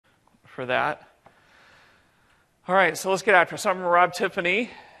for that. All right, so let's get after it. So I'm Rob Tiffany,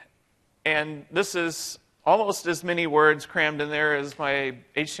 and this is almost as many words crammed in there as my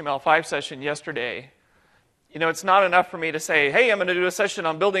HTML5 session yesterday. You know, it's not enough for me to say, hey, I'm going to do a session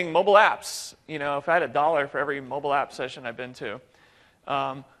on building mobile apps. You know, if I had $1 for every mobile app session I've been to.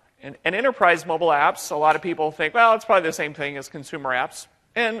 And enterprise mobile apps, a lot of people think, well, it's probably the same thing as consumer apps.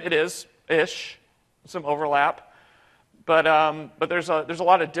 And it is-ish, some overlap. But there's a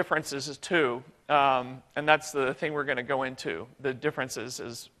lot of differences too. And that's the thing we're going to go into. The differences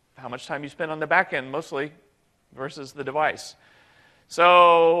is how much time you spend on the back end, mostly, versus the device.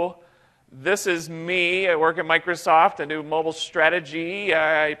 So this is me. I work at Microsoft. I do mobile strategy.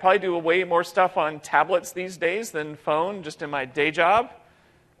 I probably do way more stuff on tablets these days than phone, just in my day job.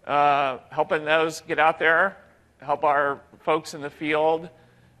 Helping those get out there, help our folks in the field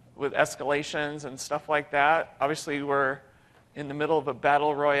with escalations and stuff like that. Obviously, we're in the middle of a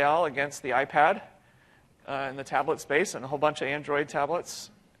battle royale against the iPad in the tablet space and a whole bunch of Android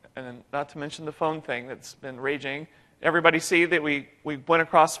tablets. And not to mention the phone thing that's been raging. Everybody see that we went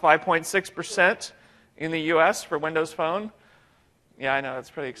across 5.6% in the US for Windows Phone? Yeah, I know, it's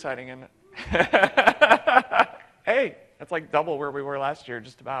pretty exciting, isn't it? Hey, that's like double where we were last year,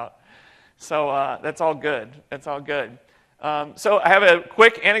 just about. So that's all good. That's all good. So I have a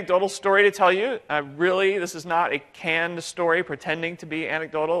quick anecdotal story to tell you. This is not a canned story pretending to be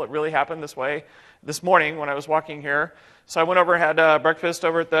anecdotal. It really happened this way this morning when I was walking here. So I went over and had breakfast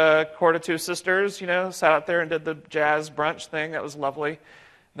over at the Court of Two Sisters, sat out there and did the jazz brunch thing. That was lovely.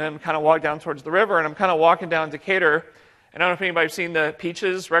 Then kind of walked down towards the river, and I'm kind of walking down Decatur. And I don't know if anybody's seen the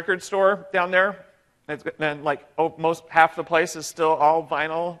Peaches record store down there. And most half the place is still all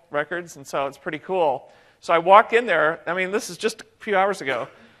vinyl records, and so it's pretty cool. So I walk in there. I mean, this is just a few hours ago.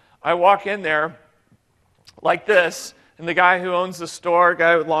 I walk in there like this, and the guy who owns the store,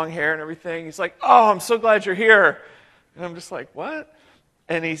 guy with long hair and everything, he's like, "Oh, I'm so glad you're here." And I'm just like, "What?"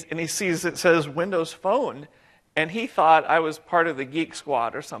 And he sees it says Windows Phone, and he thought I was part of the Geek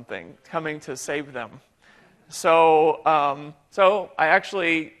Squad or something, coming to save them. So I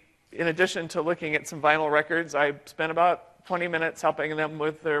actually, in addition to looking at some vinyl records, I spent about 20 minutes helping them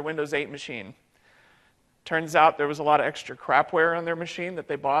with their Windows 8 machine. Turns out there was a lot of extra crapware on their machine that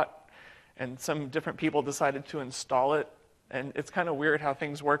they bought, and some different people decided to install it. And it's kind of weird how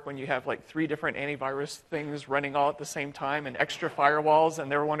things work when you have like 3 different antivirus things running all at the same time and extra firewalls, and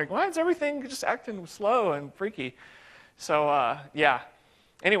they were wondering, why is everything just acting slow and freaky? So, yeah.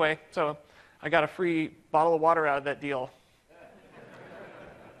 Anyway, so I got a free bottle of water out of that deal.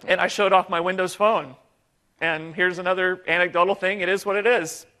 And I showed off my Windows Phone. And here's another anecdotal thing. It is what it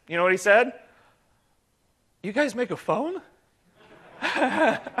is. You know what he said? "You guys make a phone?"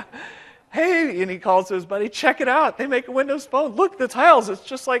 "Hey," and he calls to his buddy, "check it out. They make a Windows Phone. Look, the tiles. It's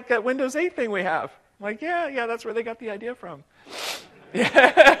just like that Windows 8 thing we have." I'm like, yeah, that's where they got the idea from.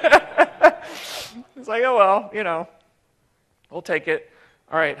 Yeah. It's like, oh, well, we'll take it.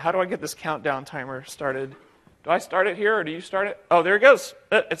 All right, how do I get this countdown timer started? Do I start it here, or do you start it? Oh, there it goes.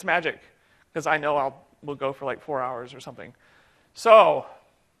 It's magic, because I know we'll go for like 4 hours or something. So,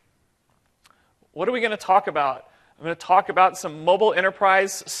 what are we going to talk about? I'm going to talk about some mobile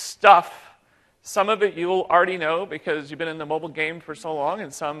enterprise stuff. Some of it you'll already know because you've been in the mobile game for so long,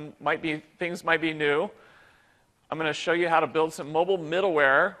 and things might be new. I'm going to show you how to build some mobile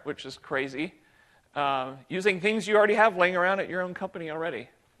middleware, which is crazy, using things you already have laying around at your own company already.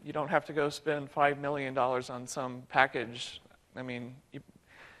 You don't have to go spend $5 million on some package.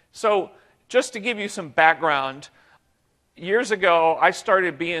 So just to give you some background, years ago, I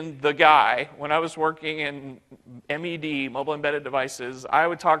started being the guy. When I was working in MED, mobile embedded devices, I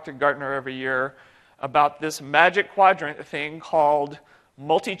would talk to Gartner every year about this magic quadrant thing called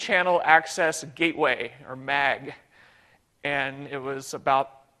Multi-Channel Access Gateway, or MAG. And it was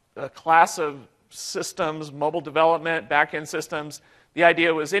about a class of systems, mobile development, back-end systems. The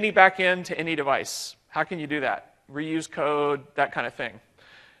idea was any back-end to any device. How can you do that? Reuse code, that kind of thing.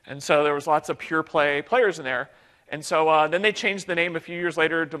 And so there was lots of pure play players in there. And so then they changed the name a few years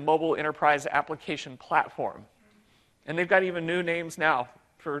later to Mobile Enterprise Application Platform. And they've got even new names now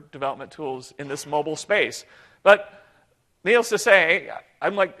for development tools in this mobile space. But needless to say,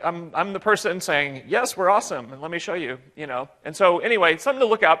 I'm the person saying, yes, we're awesome, and let me show you, And so anyway, something to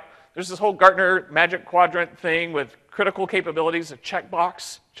look up. There's this whole Gartner Magic Quadrant thing with critical capabilities, a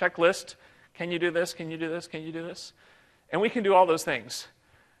checkbox, checklist. Can you do this? Can you do this? Can you do this? And we can do all those things.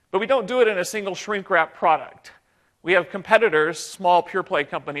 But we don't do it in a single shrink-wrap product. We have competitors, small pure-play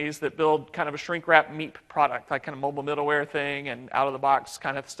companies that build kind of a shrink-wrap MEAP product, like kind of mobile middleware thing and out-of-the-box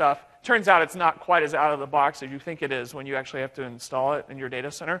kind of stuff. Turns out it's not quite as out-of-the-box as you think it is when you actually have to install it in your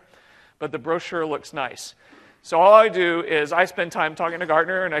data center. but the brochure looks nice. So all I do is I spend time talking to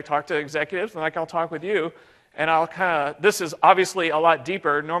Gartner, and I talk to executives, and like I'll talk with you, and I'll this is obviously a lot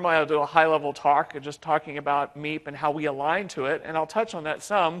deeper. Normally I'll do a high-level talk, just talking about MEEP and how we align to it, and I'll touch on that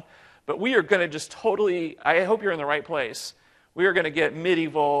some, but we are going to just totally, I hope you're in the right place, we are going to get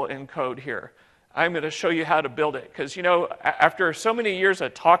medieval in code here. I'm going to show you how to build it, because after so many years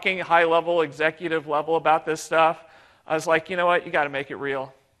of talking high-level, executive level about this stuff, I was like, you know what, you got to make it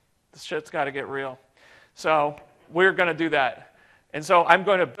real. This shit's got to get real. So we're going to do that. And so I'm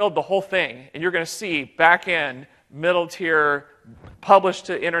going to build the whole thing, and you're going to see back-end, middle tier, published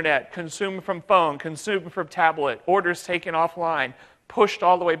to internet, consumed from phone, consumed from tablet, orders taken offline, pushed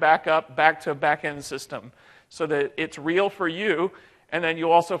all the way back up, back to a back-end system, so that it's real for you. And then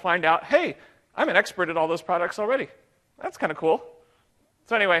you'll also find out, hey, I'm an expert at all those products already. That's kind of cool.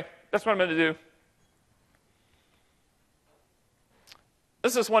 So anyway, that's what I'm going to do.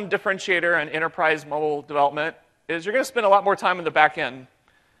 This is one differentiator in enterprise mobile development, is you're going to spend a lot more time in the back end.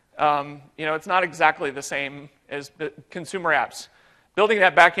 It's not exactly the same as consumer apps. Building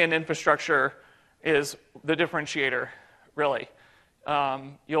that back end infrastructure is the differentiator, really.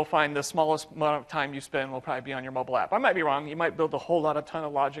 You'll find the smallest amount of time you spend will probably be on your mobile app. I might be wrong. You might build a whole ton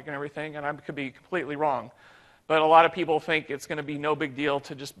of logic and everything, and I could be completely wrong. But a lot of people think it's going to be no big deal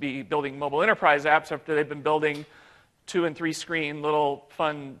to just be building mobile enterprise apps after they've been building 2- and 3-screen little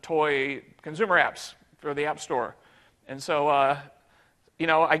fun toy consumer apps for the App Store. And so, a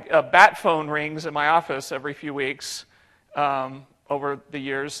bat phone rings in my office every few weeks over the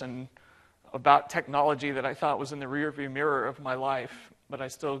years, and about technology that I thought was in the rearview mirror of my life, but I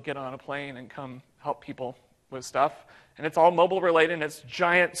still get on a plane and come help people with stuff. And it's all mobile related, and it's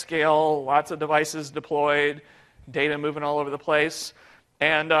giant scale, lots of devices deployed, data moving all over the place.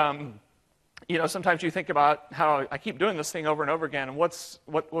 And sometimes you think about how I keep doing this thing over and over again, and what's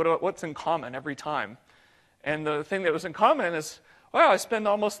in common every time. And the thing that was in common is, wow, I spend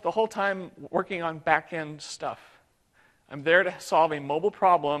almost the whole time working on back-end stuff. I'm there to solve a mobile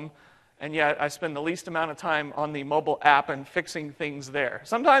problem, and yet I spend the least amount of time on the mobile app and fixing things there.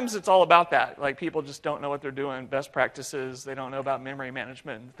 Sometimes it's all about that. Like, people just don't know what they're doing, best practices, they don't know about memory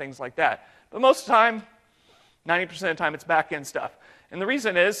management and things like that. But most of the time, 90% of the time, it's back-end stuff. And the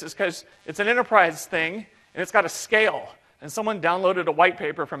reason is because it's an enterprise thing, and it's got a scale. And someone downloaded a white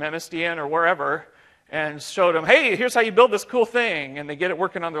paper from MSDN or wherever and showed them, hey, here's how you build this cool thing. And they get it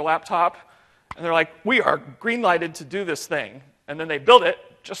working on their laptop, and they're like, we are green-lighted to do this thing. And then they build it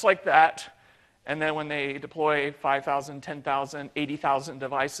just like that. And then when they deploy 5,000, 10,000, 80,000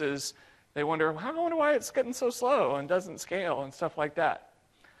 devices, they wonder, I wonder why it's getting so slow and doesn't scale and stuff like that.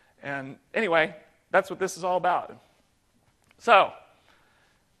 And anyway, that's what this is all about. So,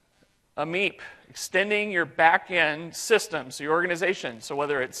 a MEEP, extending your back-end systems, your organization. So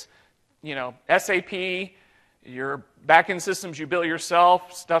whether it's SAP, your back-end systems you build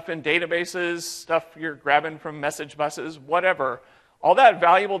yourself, stuff in databases, stuff you're grabbing from message buses, whatever. All that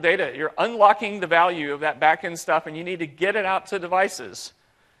valuable data, you're unlocking the value of that back-end stuff, and you need to get it out to devices.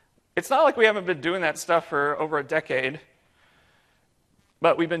 It's not like we haven't been doing that stuff for over a decade,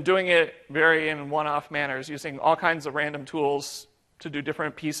 but we've been doing it very in one-off manners, using all kinds of random tools to do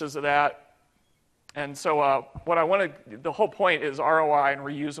different pieces of that. And so the whole point is ROI and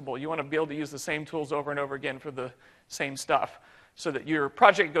reusable. You want to be able to use the same tools over and over again for the same stuff, so that your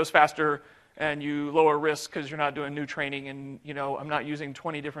project goes faster and you lower risk because you're not doing new training, and I'm not using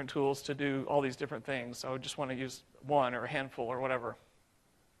 20 different tools to do all these different things. So I just want to use one or a handful or whatever.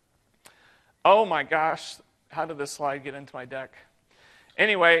 Oh my gosh, how did this slide get into my deck?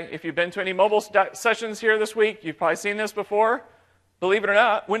 Anyway, if you've been to any mobile sessions here this week, you've probably seen this before. Believe it or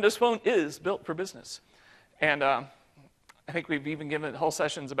not, Windows Phone is built for business. And I think we've even given whole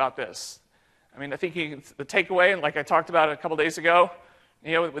sessions about this. I mean, I think the takeaway, and like I talked about a couple days ago,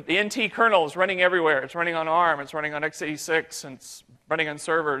 with the NT kernel is running everywhere. It's running on ARM, it's running on x86, and it's running on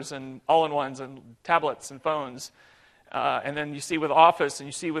servers and all-in-ones and tablets and phones. And then you see with Office, and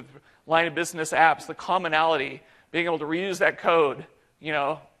you see with line of business apps, the commonality, being able to reuse that code,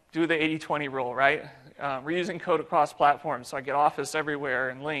 do the 80-20 rule, right? Reusing code across platforms, so I get Office everywhere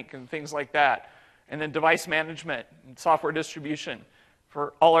and Link and things like that. And then device management and software distribution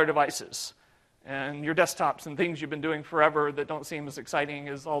for all our devices. And your desktops and things you've been doing forever that don't seem as exciting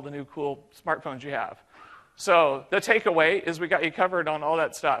as all the new cool smartphones you have. So the takeaway is we got you covered on all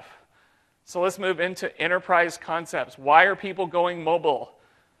that stuff. So let's move into enterprise concepts. Why are people going mobile?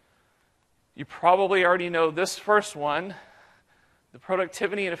 You probably already know this first one, the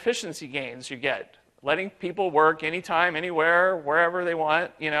productivity and efficiency gains you get. Letting people work anytime, anywhere, wherever they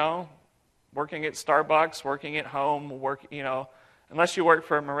want, working at Starbucks, working at home, unless you work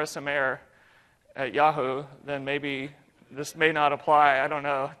for Marissa Mayer at Yahoo, then maybe this may not apply. I don't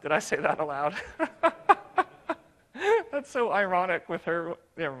know. Did I say that aloud? That's so ironic with her.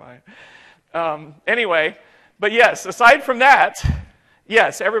 Never mind. Anyway, but yes, aside from that,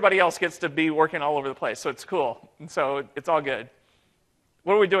 yes, everybody else gets to be working all over the place, so it's cool. And so it's all good.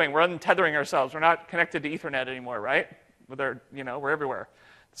 What are we doing? We're untethering ourselves. We're not connected to Ethernet anymore, right? We're everywhere.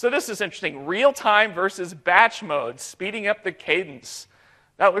 So this is interesting. Real-time versus batch mode, speeding up the cadence.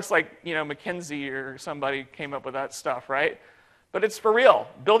 That looks like, McKinsey or somebody came up with that stuff, right? But it's for real.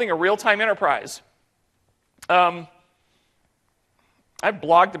 Building a real-time enterprise. I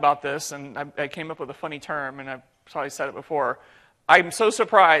blogged about this, and I came up with a funny term, and I've probably said it before. I'm so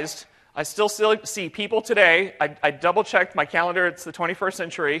surprised. I still see people today. I double-checked my calendar. It's the 21st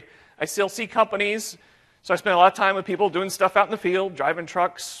century. I still see companies. So I spend a lot of time with people doing stuff out in the field, driving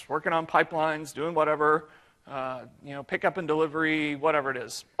trucks, working on pipelines, doing whatever, pickup and delivery, whatever it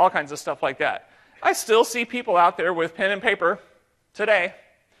is, all kinds of stuff like that. I still see people out there with pen and paper today,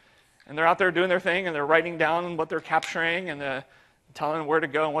 and they're out there doing their thing, and they're writing down what they're capturing, and they're telling them where to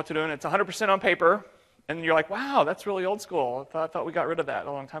go and what to do, and it's 100% on paper. And you're like, wow, that's really old school. I thought we got rid of that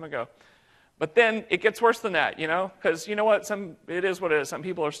a long time ago. But then it gets worse than that, because you know what? It is what it is. Some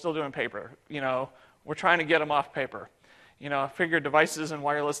people are still doing paper. We're trying to get them off paper. Figure devices and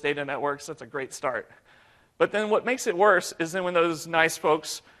wireless data networks, that's a great start. But then what makes it worse is then when those nice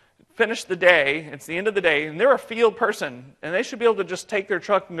folks finish the day, it's the end of the day, and they're a field person, and they should be able to just take their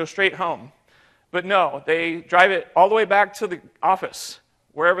truck and go straight home. But no, they drive it all the way back to the office,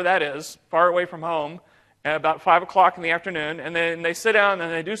 wherever that is, far away from home, at about 5 o'clock in the afternoon, and then they sit down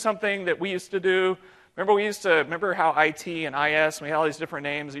and they do something that we used to do. Remember how IT and IS, we had all these different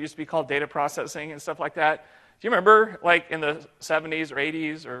names. It used to be called data processing and stuff like that. Do you remember, like in the 70s or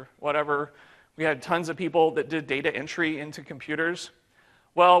 80s or whatever, we had tons of people that did data entry into computers?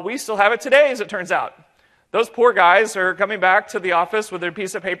 Well, we still have it today, as it turns out. Those poor guys are coming back to the office with their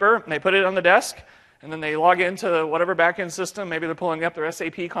piece of paper, and they put it on the desk, and then they log into whatever back-end system. Maybe they're pulling up their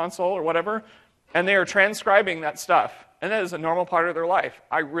SAP console or whatever, and they are transcribing that stuff. And that is a normal part of their life.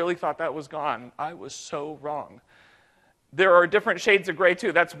 I really thought that was gone. I was so wrong. There are different shades of gray,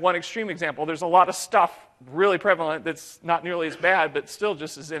 too. That's one extreme example. There's a lot of stuff really prevalent that's not nearly as bad, but still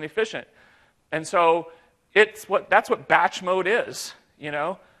just as inefficient. And so that's what batch mode is.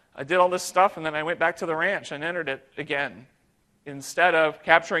 I did all this stuff, and then I went back to the ranch and entered it again. Instead of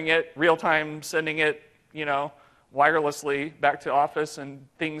capturing it real-time, sending it, wirelessly back to office, and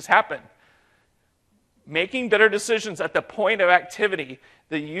things happen. Making better decisions at the point of activity.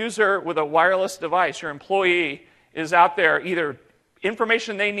 The user with a wireless device, your employee, is out there either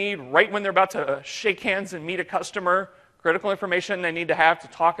information they need right when they're about to shake hands and meet a customer, critical information they need to have to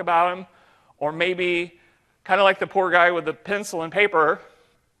talk about them, or maybe kind of like the poor guy with the pencil and paper.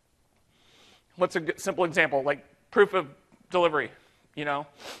 What's a simple example? Like proof of delivery.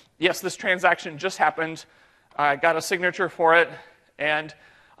 Yes, this transaction just happened. I got a signature for it, and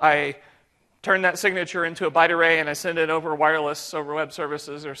I turn that signature into a byte array, and I send it over wireless, over web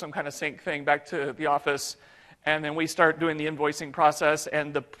services, or some kind of sync thing back to the office. And then we start doing the invoicing process,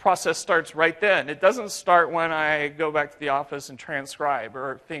 and the process starts right then. It doesn't start when I go back to the office and transcribe,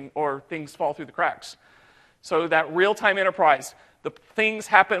 or things fall through the cracks. So that real-time enterprise, the things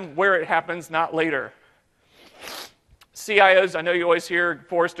happen where it happens, not later. CIOs, I know you always hear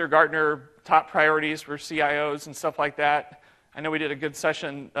Forrester, Gartner, top priorities for CIOs and stuff like that. I know we did a good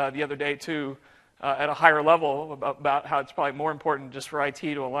session the other day, too, at a higher level about how it's probably more important just for IT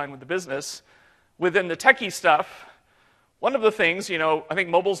to align with the business. Within the techie stuff, one of the things, I think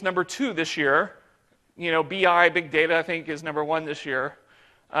mobile's number 2 this year. BI, big data, I think, is number 1 this year.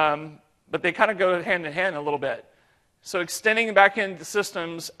 But they kind of go hand in hand a little bit. So extending back-end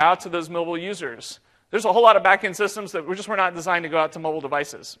systems out to those mobile users. There's a whole lot of back-end systems that were not designed to go out to mobile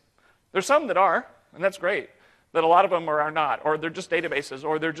devices. There's some that are, and that's great. But a lot of them are not, or they're just databases,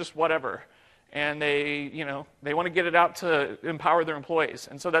 or they're just whatever. And they want to get it out to empower their employees.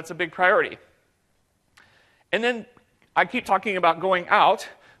 And so that's a big priority. And then I keep talking about going out,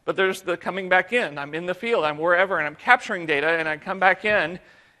 but there's the coming back in. I'm in the field, I'm wherever, and I'm capturing data, and I come back in,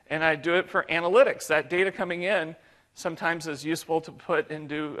 and I do it for analytics. That data coming in sometimes is useful to put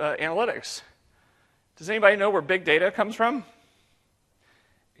into analytics. Does anybody know where big data comes from?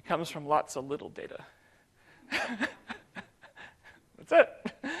 It comes from lots of little data. That's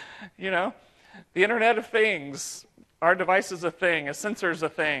it. The Internet of Things, our device is a thing, a sensor is a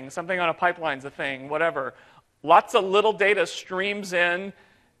thing, something on a pipeline's a thing, whatever. Lots of little data streams in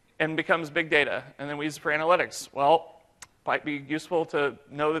and becomes big data, and then we use it for analytics. Well, it might be useful to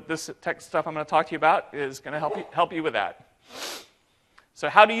know that this tech stuff I'm going to talk to you about is going to help you with that. So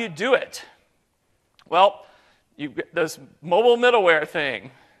how do you do it? Well, you've got this mobile middleware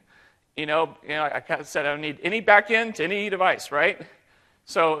thing. I kind of said I don't need any backend to any device, right?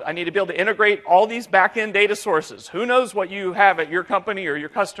 So I need to be able to integrate all these backend data sources. Who knows what you have at your company or your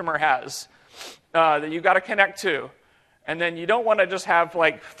customer has that you've got to connect to. And then you don't want to just have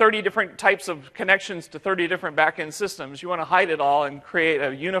like 30 different types of connections to 30 different backend systems. You want to hide it all and create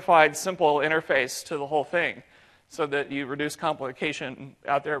a unified, simple interface to the whole thing so that you reduce complication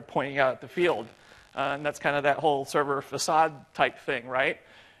out there pointing out at the field. And that's kind of that whole server facade type thing, right?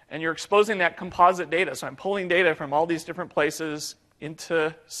 And you're exposing that composite data. So I'm pulling data from all these different places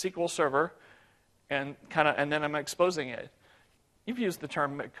into SQL Server, and then I'm exposing it. You've used the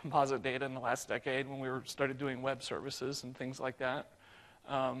term composite data in the last decade when we started doing web services and things like that.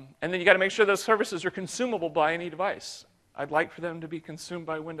 And then you got to make sure those services are consumable by any device. I'd like for them to be consumed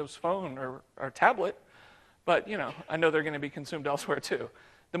by Windows Phone or tablet, but I know they're going to be consumed elsewhere too.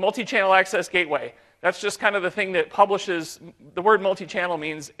 The multi-channel access gateway. That's just kind of the thing that publishes. The word multi-channel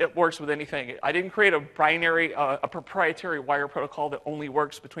means it works with anything. I didn't create a proprietary wire protocol that only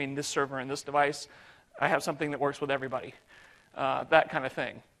works between this server and this device. I have something that works with everybody. That kind of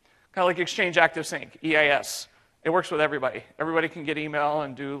thing. Kind of like Exchange Active Sync, EAS. It works with everybody. Everybody can get email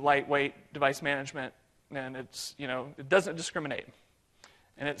and do lightweight device management, and it doesn't discriminate.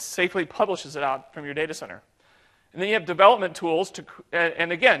 And it safely publishes it out from your data center. And then you have development tools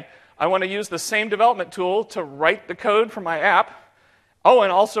and again, I want to use the same development tool to write the code for my app. Oh,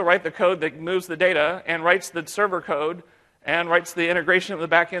 and also write the code that moves the data and writes the server code and writes the integration of the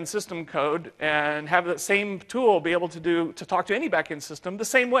backend system code, and have that same tool be able to talk to any backend system the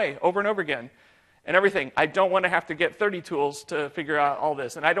same way over and over again. And everything. I don't want to have to get 30 tools to figure out all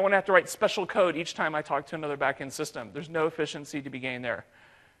this. And I don't want to have to write special code each time I talk to another backend system. There's no efficiency to be gained there.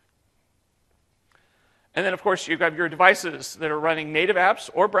 And then, of course, you have your devices that are running native apps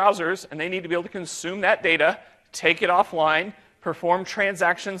or browsers, and they need to be able to consume that data, take it offline, perform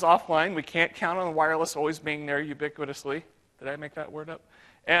transactions offline. We can't count on the wireless always being there ubiquitously. Did I make that word up?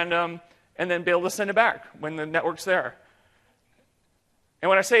 And then be able to send it back when the network's there. And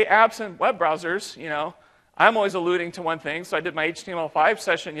when I say apps and web browsers, I'm always alluding to one thing. So I did my HTML5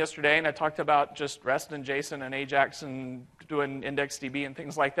 session yesterday, and I talked about just REST and JSON and AJAX and doing IndexedDB and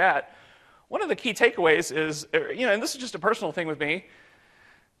things like that. One of the key takeaways is, and this is just a personal thing with me,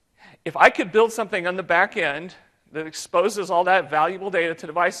 if I could build something on the back end that exposes all that valuable data to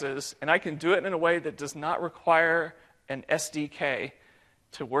devices, and I can do it in a way that does not require an SDK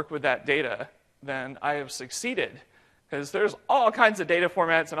to work with that data, then I have succeeded. Because there's all kinds of data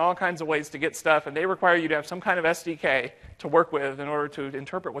formats and all kinds of ways to get stuff, and they require you to have some kind of SDK to work with in order to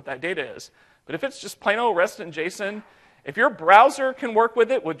interpret what that data is. But if it's just plain old REST and JSON, if your browser can work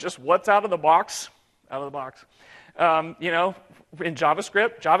with it with just what's out of the box, in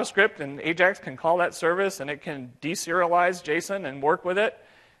JavaScript and AJAX can call that service, and it can deserialize JSON and work with it,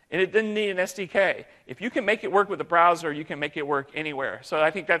 and it didn't need an SDK. If you can make it work with the browser, you can make it work anywhere. So I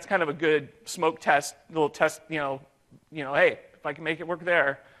think that's kind of a good smoke test, little test, hey, if I can make it work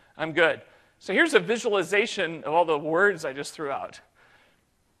there, I'm good. So here's a visualization of all the words I just threw out.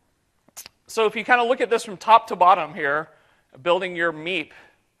 So if you kind of look at this from top to bottom here, building your MEP,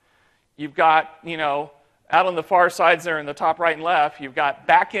 you've got, out on the far sides there in the top right and left, you've got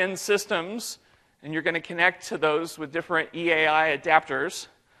back-end systems, and you're going to connect to those with different EAI adapters.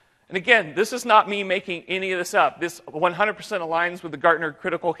 And again, this is not me making any of this up. This 100% aligns with the Gartner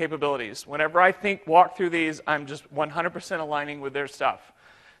critical capabilities. Whenever I walk through these, I'm just 100% aligning with their stuff.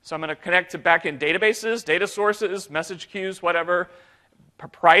 So I'm going to connect to back-end databases, data sources, message queues, whatever,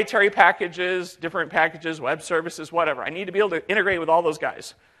 proprietary packages, different packages, web services, whatever. I need to be able to integrate with all those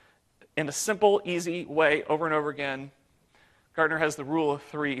guys in a simple, easy way over and over again. Gartner has the rule of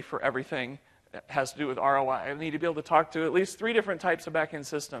 3 for everything that has to do with ROI. I need to be able to talk to at least 3 different types of backend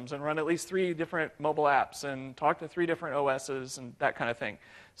systems and run at least 3 different mobile apps and talk to 3 different OSs and that kind of thing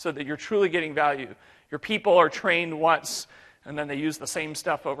so that you're truly getting value. Your people are trained once, and then they use the same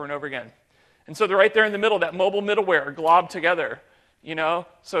stuff over and over again. And so they're right there in the middle, that mobile middleware globbed together.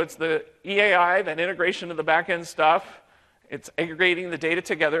 So it's the EAI, that integration of the back-end stuff. It's aggregating the data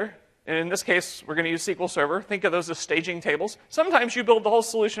together. And in this case, we're going to use SQL Server. Think of those as staging tables. Sometimes you build the whole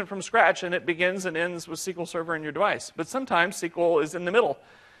solution from scratch, and it begins and ends with SQL Server in your device. But sometimes SQL is in the middle.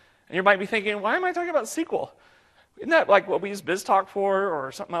 And you might be thinking, why am I talking about SQL? Isn't that like what we use BizTalk for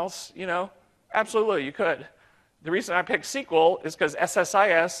or something else? Absolutely, you could. The reason I picked SQL is because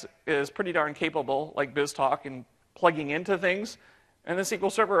SSIS is pretty darn capable, like BizTalk, in plugging into things. And the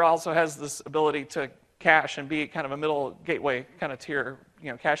SQL Server also has this ability to cache and be kind of a middle gateway kind of tier,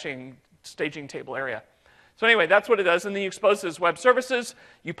 caching staging table area. So anyway, that's what it does. And then you expose it as web services.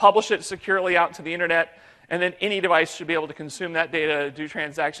 You publish it securely out to the internet. And then any device should be able to consume that data, do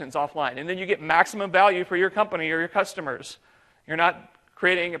transactions offline. And then you get maximum value for your company or your customers. You're not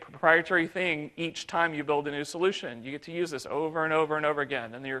creating a proprietary thing each time you build a new solution. You get to use this over and over and over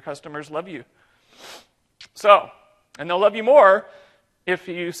again. And your customers love you. So, and they'll love you more if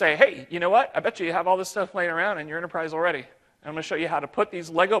you say, hey, you know what? I bet you have all this stuff laying around in your enterprise already. And I'm going to show you how to put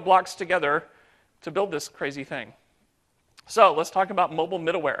these Lego blocks together to build this crazy thing. So let's talk about mobile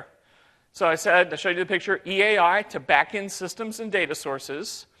middleware. So I showed you the picture, EAI to backend systems and data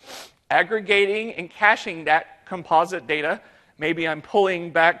sources, aggregating and caching that composite data. Maybe I'm pulling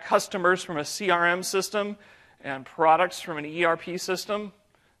back customers from a CRM system and products from an ERP system,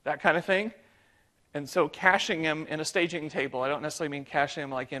 that kind of thing. And so caching them in a staging table. I don't necessarily mean caching them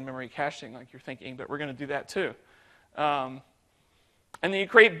like in-memory caching like you're thinking, but we're going to do that too. And then you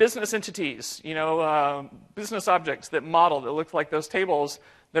create business entities, business objects that model, that look like those tables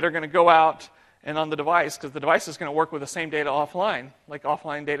that are going to go out and on the device, because the device is going to work with the same data offline, like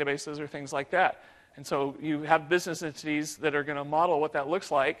offline databases or things like that. And so you have business entities that are going to model what that looks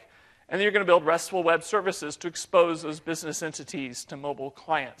like, and then you're going to build RESTful web services to expose those business entities to mobile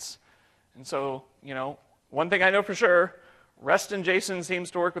clients. And so, one thing I know for sure, REST and JSON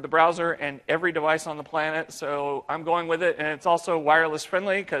seems to work with the browser and every device on the planet, so I'm going with it. And it's also wireless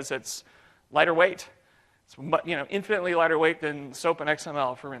friendly because it's lighter weight. It's infinitely lighter weight than SOAP and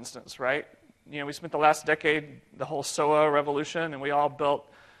XML, for instance, right? We spent the last decade, the whole SOA revolution, and we all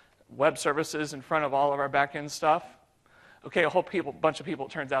built web services in front of all of our back-end stuff. Okay, bunch of people,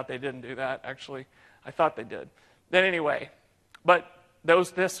 it turns out they didn't do that, actually. I thought they did. Then anyway, but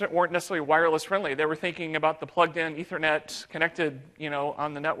this weren't necessarily wireless friendly. They were thinking about the plugged-in Ethernet connected,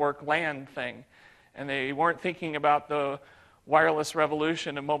 on the network LAN thing. And they weren't thinking about the wireless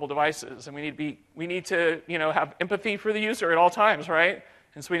revolution of mobile devices. And we need to have empathy for the user at all times, right?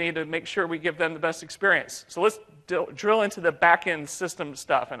 And so we need to make sure we give them the best experience. So let's drill into the back-end system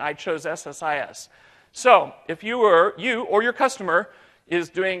stuff. And I chose SSIS. So if you or your customer is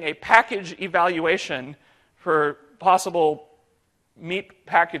doing a package evaluation for possible meat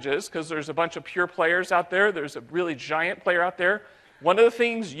packages, because there's a bunch of pure players out there. There's a really giant player out there. One of the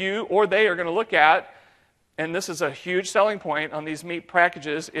things you or they are going to look at, and this is a huge selling point on these meat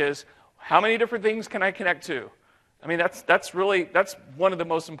packages, is how many different things can I connect to? I mean, that's one of the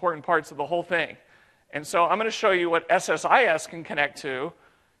most important parts of the whole thing. And so I'm going to show you what SSIS can connect to.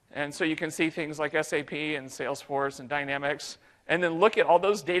 And so you can see things like SAP and Salesforce and Dynamics, and then look at all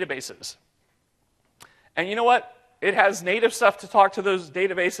those databases. And you know what? It has native stuff to talk to those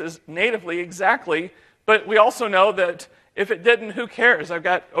databases natively, exactly. But we also know that if it didn't, who cares? I've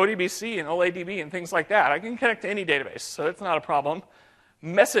got ODBC and OLADB and things like that. I can connect to any database, so it's not a problem.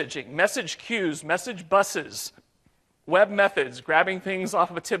 Messaging, message queues, message buses, web methods, grabbing things off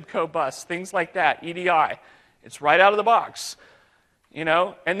of a TIBCO bus, things like that, EDI. It's right out of the box. And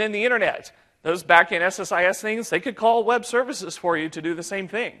then the internet. Those back-end SSIS things, they could call web services for you to do the same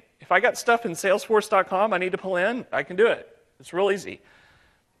thing. If I got stuff in Salesforce.com I need to pull in, I can do it. It's real easy.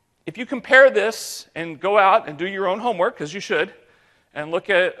 If you compare this and go out and do your own homework, because you should, and look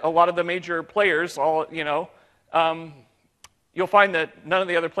at a lot of the major players, you'll find that none of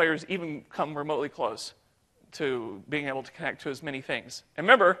the other players even come remotely close to being able to connect to as many things. And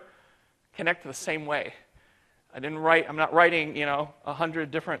remember, connect the same way. I'm not writing,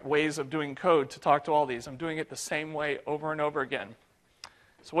 100 different ways of doing code to talk to all these. I'm doing it the same way over and over again.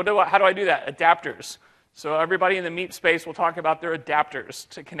 So how do I do that? Adapters. So everybody in the meat space will talk about their adapters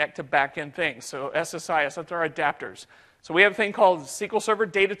to connect to back-end things. So SSIS, that's our adapters. So we have a thing called SQL Server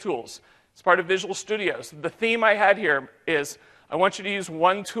Data Tools. It's part of Visual Studio. So the theme I had here is I want you to use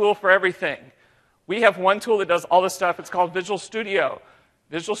one tool for everything. We have one tool that does all this stuff. It's called Visual Studio.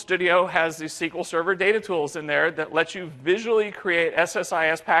 Visual Studio has these SQL Server data tools in there that let you visually create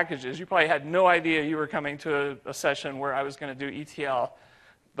SSIS packages. You probably had no idea you were coming to a session where I was going to do ETL,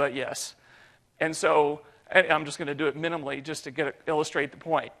 but yes. And so I'm just going to do it minimally just to illustrate the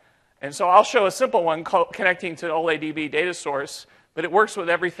point. And so I'll show a simple one connecting to OLADB data source, but it works with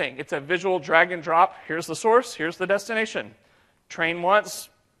everything. It's a visual drag and drop. Here's the source. Here's the destination. Train once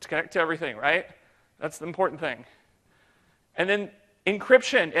to connect to everything, right? That's the important thing. And then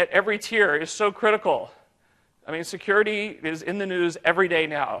encryption at every tier is so critical. I mean, security is in the news every day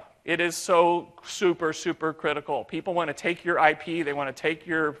now. It is so super, super critical. People want to take your IP. They want to take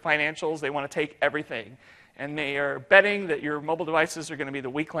your financials. They want to take everything. And they are betting that your mobile devices are going to be the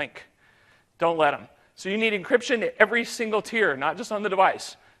weak link. Don't let them. So you need encryption at every single tier, not just on the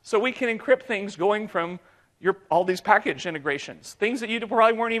device. So we can encrypt things going from all these package integrations, things that you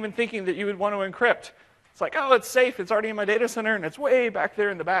probably weren't even thinking that you would want to encrypt. It's like, oh, it's safe. It's already in my data center, and it's way back there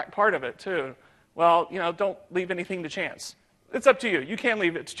in the back part of it, too. Well, don't leave anything to chance. It's up to you. You can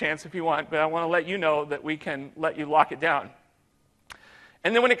leave it to chance if you want, but I want to let you know that we can let you lock it down.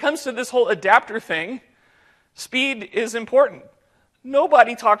 And then when it comes to this whole adapter thing, speed is important.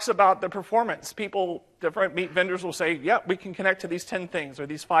 Nobody talks about the performance. Different meat vendors will say, yeah, we can connect to these 10 things or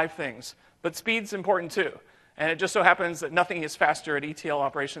these 5 things. But speed's important, too. And it just so happens that nothing is faster at ETL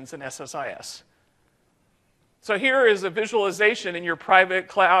operations than SSIS. So here is a visualization in your private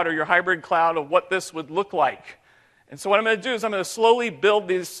cloud or your hybrid cloud of what this would look like. And so what I'm going to do is I'm going to slowly build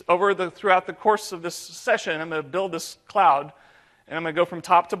these throughout the course of this session. I'm going to build this cloud, and I'm going to go from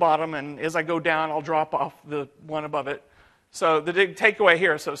top to bottom, and as I go down, I'll drop off the one above it. So the big takeaway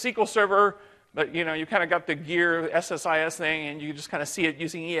here, so SQL Server, but you kind of got the gear, SSIS thing, and you just kind of see it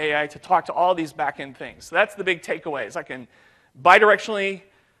using EAI to talk to all these back-end things. So that's the big takeaway, is I can bidirectionally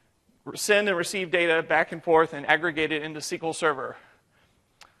send and receive data back and forth and aggregate it into SQL Server.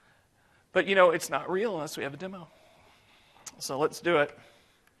 But it's not real unless we have a demo. So let's do it.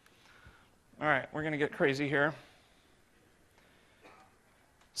 All right, we're going to get crazy here.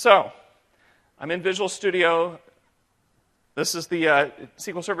 So I'm in Visual Studio. This is the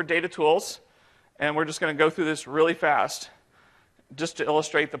SQL Server data tools, and we're just going to go through this really fast just to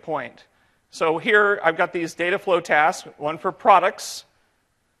illustrate the point. So here I've got these data flow tasks, one for products.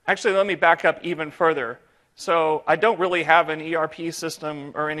 Actually, let me back up even further. So I don't really have an ERP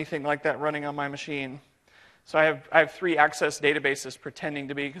system or anything like that running on my machine. So I have 3 Access databases pretending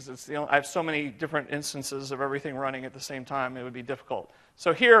to be, because I have so many different instances of everything running at the same time, it would be difficult.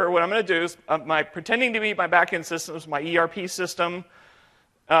 So here, what I'm going to do is, pretending to be my back-end system is my ERP system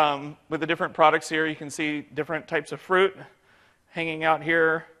with the different products here. You can see different types of fruit hanging out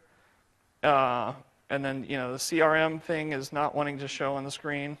here. And then, the CRM thing is not wanting to show on the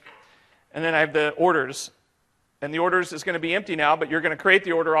screen. And then I have the orders. And the orders is going to be empty now, but you're going to create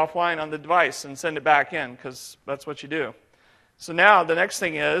the order offline on the device and send it back in, because that's what you do. So now the next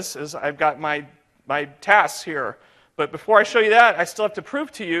thing is I've got my tasks here. But before I show you that, I still have to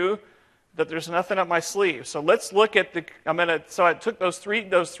prove to you that there's nothing up my sleeve. So let's look at so I took those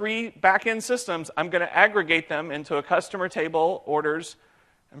three back-end systems, I'm going to aggregate them into a customer table, orders,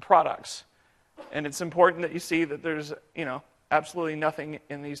 and products. And it's important that you see that there's, absolutely nothing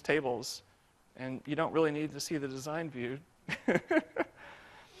in these tables. And you don't really need to see the design view.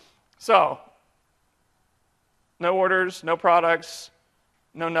 So, no orders, no products,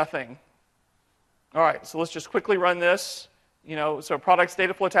 no nothing. All right, so let's just quickly run this. So products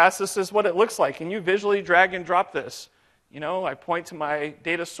data flow task, this is what it looks like. Can you visually drag and drop this? I point to my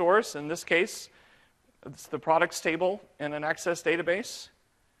data source. In this case, it's the products table in an Access database.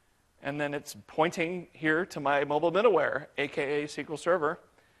 And then it's pointing here to my mobile middleware, aka SQL Server.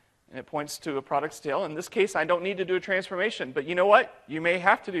 And it points to a products table. In this case, I don't need to do a transformation. But you know what? You may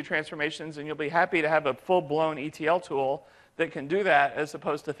have to do transformations, and you'll be happy to have a full-blown ETL tool that can do that, as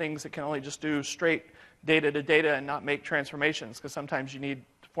opposed to things that can only just do straight data to data and not make transformations, because sometimes you need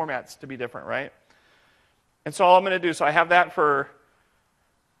formats to be different, right? And so all I'm going to do, so I have that for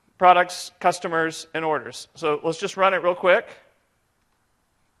products, customers, and orders. So let's just run it real quick.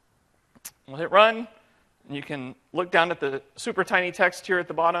 We'll hit run. And you can look down at the super tiny text here at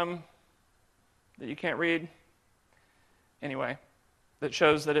the bottom that you can't read. Anyway, that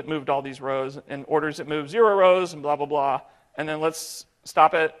shows that it moved all these rows. And orders, it moved 0 rows and blah, blah, blah. And then let's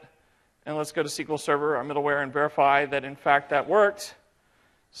stop it. And let's go to SQL Server, our middleware, and verify that, in fact, that worked.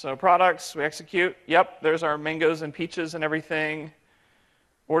 So products, we execute. Yep, there's our mangoes and peaches and everything.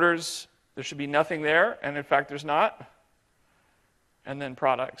 Orders, there should be nothing there. And, in fact, there's not. And then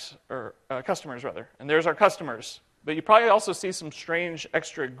products, or customers, rather. And there's our customers. But you probably also see some strange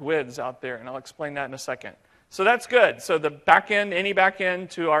extra GUIDs out there, and I'll explain that in a second. So that's good. So the backend, any backend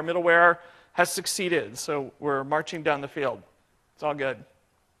to our middleware has succeeded. So we're marching down the field. It's all good.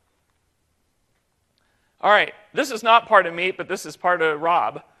 All right, this is not part of Meet, but this is part of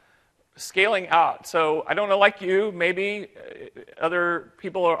Rob. Scaling out. So I don't know, like you, maybe other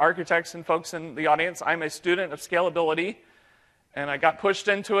people or architects and folks in the audience, I'm a student of scalability. And I got pushed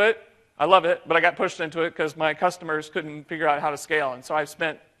into it. I love it, but I got pushed into it because my customers couldn't figure out how to scale. And so I've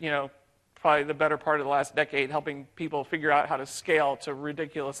spent, probably the better part of the last decade helping people figure out how to scale to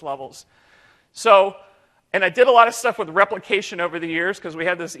ridiculous levels. So, and I did a lot of stuff with replication over the years, because we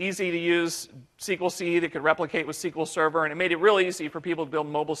had this easy-to-use SQL C that could replicate with SQL Server, and it made it really easy for people to build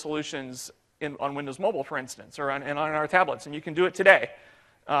mobile solutions on Windows Mobile, for instance, or on our tablets. And you can do it today.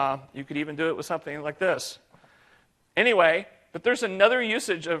 You could even do it with something like this. Anyway, but there's another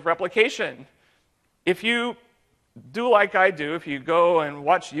usage of replication. If you do like I do. If you go and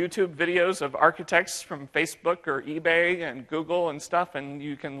watch YouTube videos of architects from Facebook or eBay and Google and stuff, and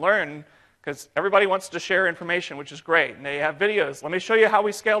you can learn, because everybody wants to share information, which is great, and they have videos. Let me show you how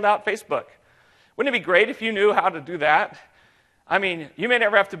we scaled out Facebook. Wouldn't it be great if you knew how to do that? I mean, you may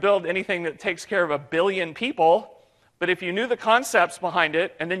never have to build anything that takes care of 1 billion people, but if you knew the concepts behind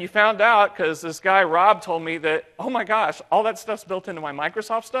it, and then you found out, because this guy Rob told me that, oh my gosh, all that stuff's built into my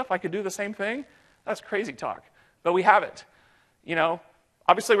Microsoft stuff, I could do the same thing, that's crazy talk. But we have it. You know,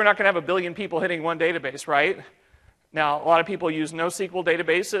 obviously we're not going to have 1 billion people hitting one database, right? Now, a lot of people use NoSQL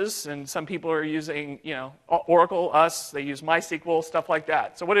databases, and some people are using, you know, Oracle, us, they use MySQL, stuff like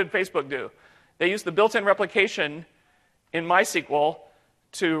that. So what did Facebook do? They used the built-in replication in MySQL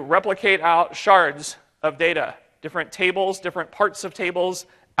to replicate out shards of data, different tables, different parts of tables,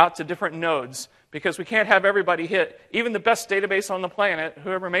 out to different nodes, because we can't have everybody hit. Even the best database on the planet,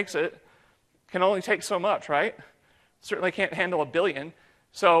 whoever makes it, can only take so much, right? Certainly can't handle 1 billion.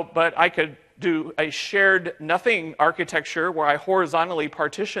 So, but I could do a shared nothing architecture where I horizontally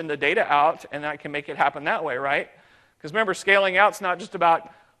partition the data out, and I can make it happen that way, right? Because remember, scaling out's not just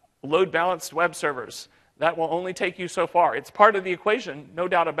about load-balanced web servers. That will only take you so far. It's part of the equation, no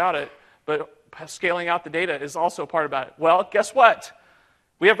doubt about it, but scaling out the data is also part about it. Well, guess what?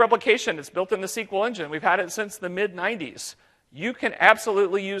 We have replication. It's built in the SQL engine. We've had it since the mid-90s. You can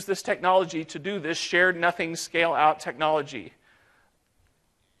absolutely use this technology to do this shared nothing scale-out technology.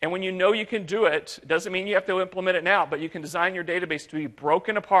 And when you know you can do it, it doesn't mean you have to implement it now, but you can design your database to be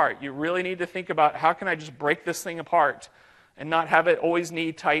broken apart. You really need to think about, how can I just break this thing apart and not have it always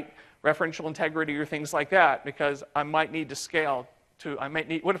need tight referential integrity or things like that, because I might need to scale to, I might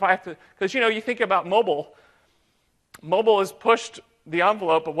need, what if I have to, because, you know, you think about mobile. Mobile has pushed the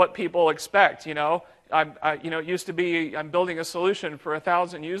envelope of what people expect, you know. It used to be I'm building a solution for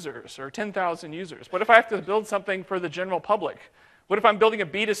 1,000 users or 10,000 users. What if I have to build something for the general public? What if I'm building a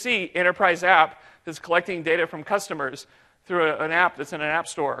B2C enterprise app that's collecting data from customers through an app that's in an app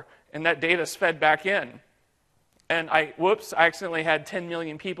store, and that data is fed back in? And I accidentally had 10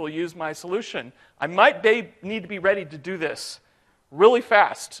 million people use my solution. I might need to be ready to do this really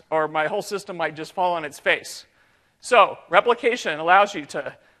fast, or my whole system might just fall on its face. So replication allows you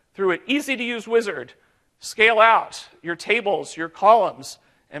to, through an easy-to-use wizard, scale out your tables, your columns,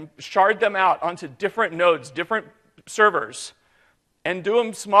 and shard them out onto different nodes, different servers, and do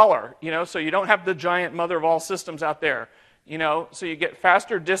them smaller, you know, so you don't have the giant mother of all systems out there, you know, so you get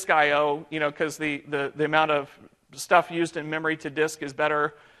faster disk I/O, you know, because the amount of stuff used in memory to disk is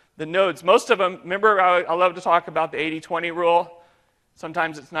better. The nodes, most of them, remember I love to talk about the 80-20 rule.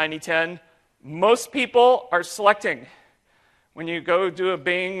 Sometimes it's 90-10. Most people are selecting. When you go do a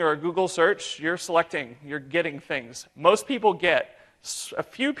Bing or a Google search, you're selecting, you're getting things. Most people get. A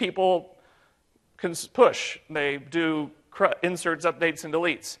few people can push. They do inserts, updates, and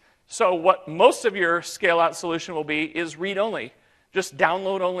deletes. So what most of your scale-out solution will be is read-only, just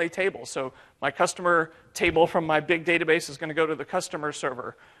download-only tables. So my customer table from my big database is going to go to the customer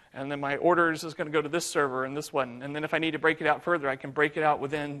server, and then my orders is going to go to this server and this one. And then if I need to break it out further, I can break it out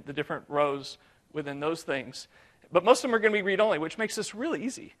within the different rows within those things. But most of them are going to be read-only, which makes this really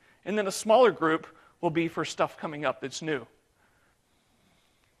easy. And then a smaller group will be for stuff coming up that's new.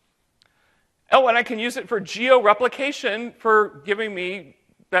 Oh, and I can use it for geo-replication for giving me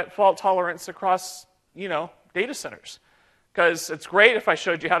that fault tolerance across, you know, data centers. Because it's great if I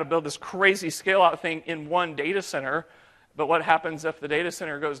showed you how to build this crazy scale-out thing in one data center, but what happens if the data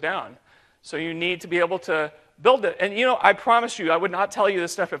center goes down? So you need to be able to build it. And, you know, I promise you, I would not tell you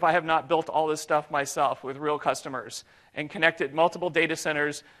this stuff if I have not built all this stuff myself with real customers and connected multiple data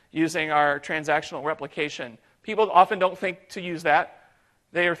centers using our transactional replication. People often don't think to use that.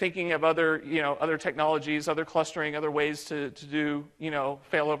 They are thinking of other, you know, other technologies, other clustering, other ways to do, you know,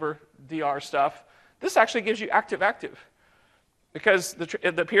 failover DR stuff. This actually gives you active-active. Because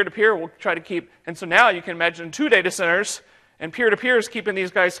the peer-to-peer will try to keep, and so now you can imagine 2 data centers, and peer-to-peer is keeping these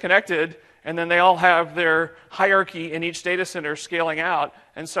guys connected, and then they all have their hierarchy in each data center scaling out,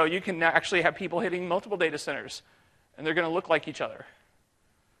 and so you can actually have people hitting multiple data centers, and they're going to look like each other.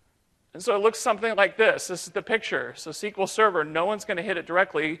 And so it looks something like this. This is the picture. So SQL Server, no one's going to hit it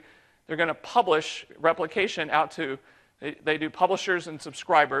directly. They're going to publish replication out to, they do publishers and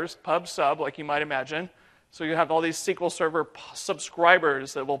subscribers, pub-sub, like you might imagine. So you have all these SQL Server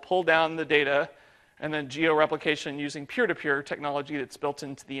subscribers that will pull down the data, and then geo-replication using peer-to-peer technology that's built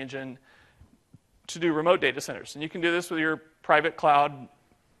into the engine to do remote data centers. And you can do this with your private cloud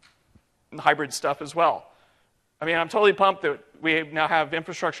and hybrid stuff as well. I mean, I'm totally pumped that we now have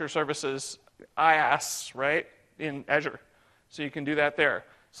infrastructure services, IaaS, right, in Azure. So you can do that there.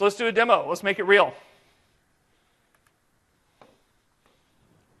 So let's do a demo. Let's make it real.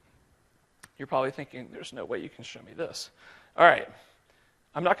 You're probably thinking, there's no way you can show me this. All right.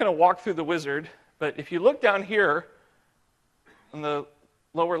 I'm not going to walk through the wizard, but if you look down here on the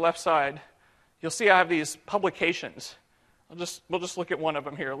lower left side, you'll see I have these publications. We'll just look at one of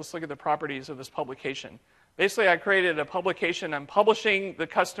them here. Let's look at the properties of this publication. Basically, I created a publication. I'm publishing the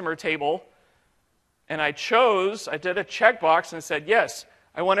customer table, and I did a checkbox and said, yes,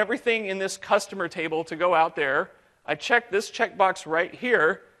 I want everything in this customer table to go out there. I checked this checkbox right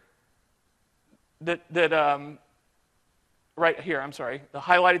here, right here, I'm sorry. The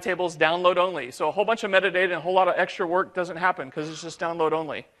highlighted table is download only. So a whole bunch of metadata and a whole lot of extra work doesn't happen because it's just download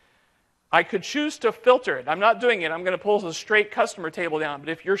only. I could choose to filter it. I'm not doing it. I'm going to pull the straight customer table down. But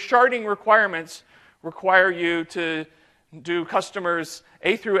if your sharding requirements require you to do customers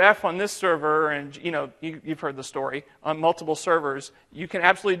A through F on this server, and you've heard the story, on multiple servers, you can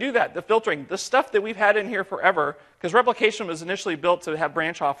absolutely do that. The filtering, the stuff that we've had in here forever, because replication was initially built to have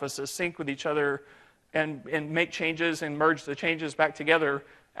branch offices sync with each other and make changes and merge the changes back together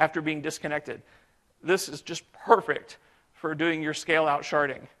after being disconnected. This is just perfect for doing your scale-out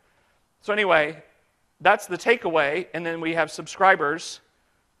sharding. So anyway, that's the takeaway, and then we have subscribers.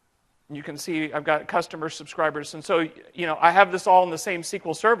 You can see I've got customer subscribers, and so I have this all in the same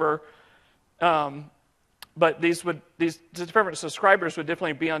SQL server, but these different subscribers would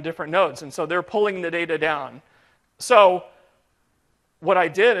definitely be on different nodes, and so they're pulling the data down. So what I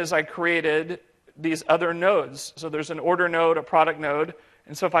did is I created these other nodes. So there's an order node, a product node,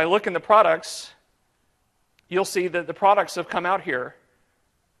 and so if I look in the products, you'll see that the products have come out here,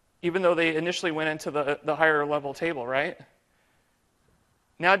 even though they initially went into the higher level table, right?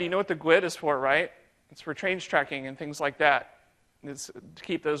 Now, do you know what the GUID is for, right? It's for change tracking and things like that. It's to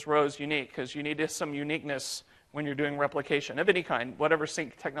keep those rows unique, because you need some uniqueness when you're doing replication of any kind, whatever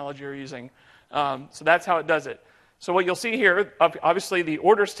sync technology you're using. So that's how it does it. So what you'll see here, obviously the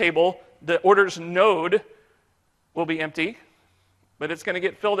orders table, the orders node will be empty, but it's going to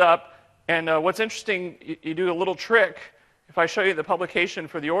get filled up. And what's interesting, you do a little trick. If I show you the publication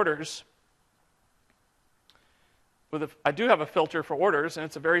for the orders, I do have a filter for orders, and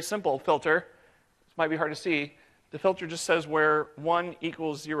it's a very simple filter. It might be hard to see. The filter just says where 1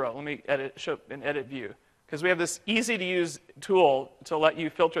 equals 0. Let me show an edit view, because we have this easy-to-use tool to let you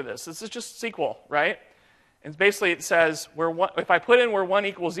filter this. This is just SQL, right? And basically it says, if I put in where 1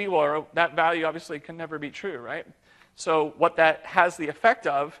 equals 0, that value obviously can never be true, right? So what that has the effect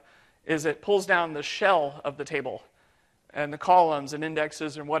of is it pulls down the shell of the table and the columns and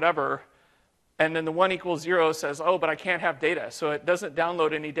indexes and whatever, and then the 1 equals 0 says, oh, but I can't have data, so it doesn't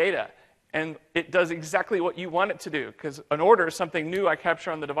download any data. And it does exactly what you want it to do, because an order is something new I capture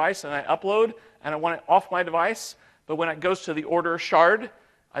on the device and I upload, and I want it off my device, but when it goes to the order shard,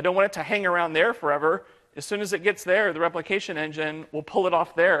 I don't want it to hang around there forever. As soon as it gets there, the replication engine will pull it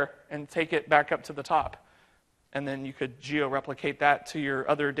off there and take it back up to the top. And then you could geo-replicate that to your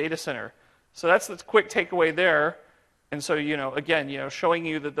other data center. So that's the quick takeaway there. And so, again, showing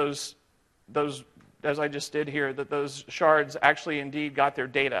you that those, as I just did here, that those shards actually indeed got their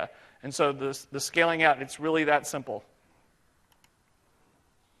data. And so the scaling out, it's really that simple.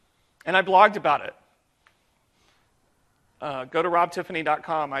 And I blogged about it. Go to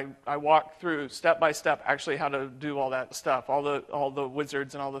robtiffany.com. I walk through step by step actually how to do all that stuff, all the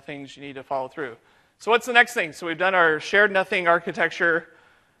wizards and all the things you need to follow through. So what's the next thing? So we've done our shared nothing architecture.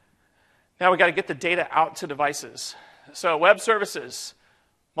 Now we've got to get the data out to devices. So web services,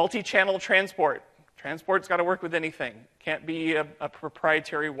 multi-channel transport. Transport's got to work with anything. Can't be a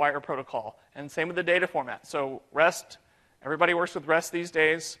proprietary wire protocol. And same with the data format. So REST, everybody works with REST these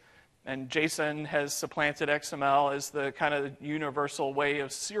days. And JSON has supplanted XML as the kind of universal way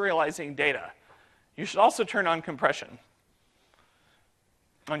of serializing data. You should also turn on compression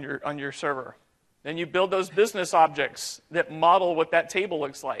on your server. Then you build those business objects that model what that table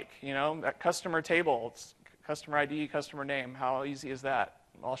looks like. That customer table, it's customer ID, customer name. How easy is that?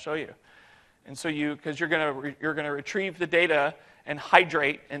 I'll show you. And so because you're going to retrieve the data and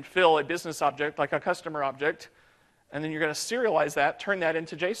hydrate and fill a business object like a customer object. And then you're going to serialize that, turn that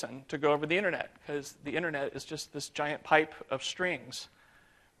into JSON to go over the internet, because the internet is just this giant pipe of strings.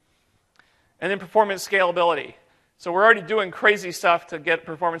 And then performance scalability. So we're already doing crazy stuff to get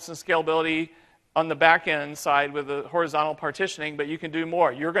performance and scalability on the back end side with the horizontal partitioning, but you can do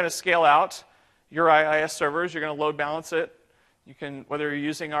more. You're going to scale out your IIS servers. You're going to load balance it. You can, whether you're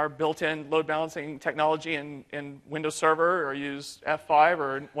using our built-in load balancing technology in Windows Server or use F5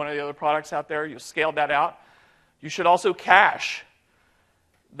 or one of the other products out there, you scale that out. You should also cache.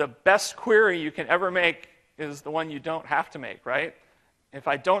 The best query you can ever make is the one you don't have to make, right? If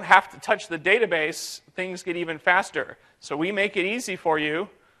I don't have to touch the database, things get even faster. So we make it easy for you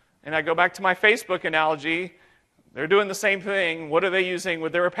And I go back to my Facebook analogy. They're doing the same thing. What are they using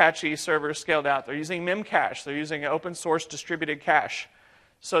with their Apache servers scaled out? They're using Memcache. They're using an open source distributed cache.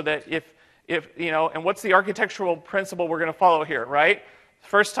 So that if and what's the architectural principle we're going to follow here, right?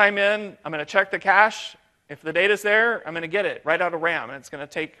 First time in, I'm going to check the cache. If the data's there, I'm going to get it right out of RAM, and it's going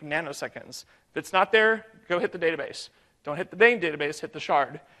to take nanoseconds. If it's not there, go hit the database. Don't hit the main database, hit the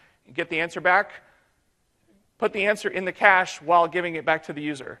shard. You get the answer back, put the answer in the cache while giving it back to the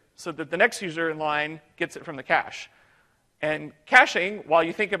user so that the next user in line gets it from the cache. And caching, while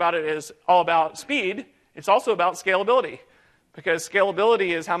you think about it as all about speed, it's also about scalability. Because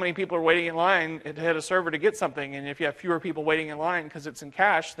scalability is how many people are waiting in line to hit a server to get something. And if you have fewer people waiting in line because it's in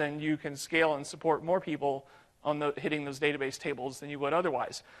cache, then you can scale and support more people on hitting those database tables than you would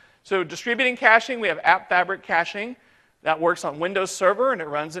otherwise. So distributing caching, we have App Fabric caching. That works on Windows Server, and it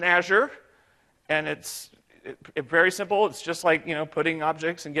runs in Azure. And it's very simple. It's just like putting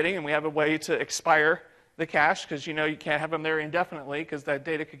objects and getting, and we have a way to expire the cache because you can't have them there indefinitely because that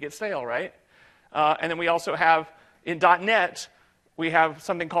data could get stale, right? And then we also have in .NET, we have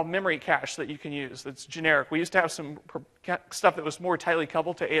something called memory cache that you can use that's generic. We used to have some stuff that was more tightly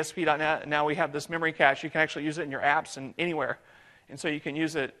coupled to ASP.NET, and now we have this memory cache. You can actually use it in your apps and anywhere. And so you can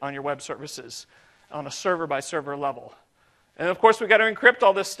use it on your web services on a server-by-server level. And of course, we've got to encrypt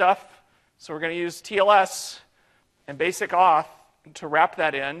all this stuff. So we're going to use TLS and basic auth to wrap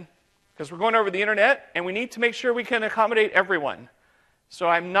that in, because we're going over the internet, and we need to make sure we can accommodate everyone. So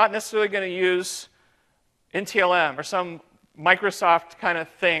I'm not necessarily going to use NTLM or some Microsoft kind of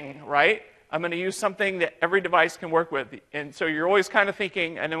thing, right? I'm going to use something that every device can work with. And so you're always kind of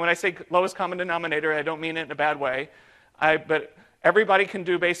thinking, and then when I say lowest common denominator, I don't mean it in a bad way, but everybody can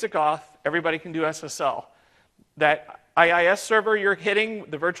do basic auth, everybody can do SSL. That IIS server you're hitting,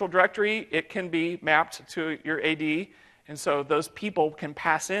 the virtual directory, it can be mapped to your AD, and so those people can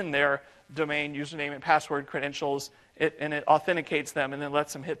pass in their domain, username, and password credentials, and it authenticates them and then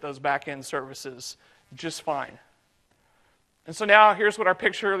lets them hit those back-end services just fine. And so now here's what our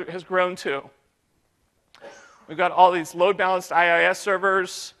picture has grown to. We've got all these load-balanced IIS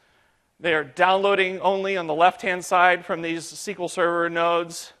servers. They are downloading only on the left-hand side from these SQL Server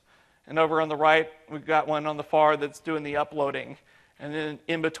nodes. And over on the right, we've got one on the far that's doing the uploading. And then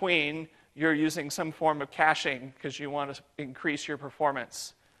in between, you're using some form of caching because you want to increase your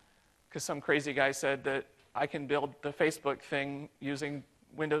performance. Because some crazy guy said that I can build the Facebook thing using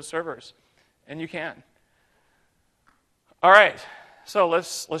Windows servers. And you can. All right, so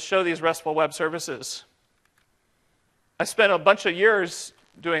let's show these RESTful web services. I spent a bunch of years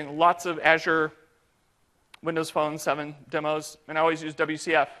doing lots of Azure Windows Phone 7 demos, and I always used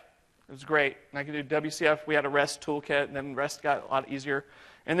WCF. It was great. And I could do WCF. We had a REST toolkit, and then REST got a lot easier.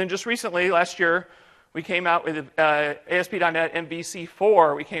 And then just recently, last year, we came out with ASP.NET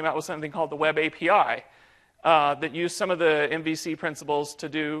MVC4. We came out with something called the Web API that used some of the MVC principles to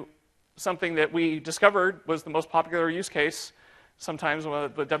do something that we discovered was the most popular use case sometimes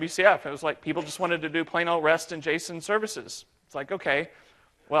with WCF. It was like people just wanted to do plain old REST and JSON services. It's like, okay,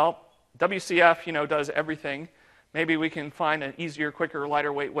 well, WCF, does everything. Maybe we can find an easier, quicker,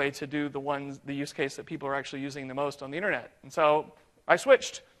 lighter weight way to do the use case that people are actually using the most on the internet. And so I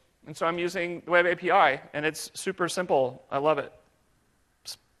switched. And so I'm using the Web API, and it's super simple. I love it.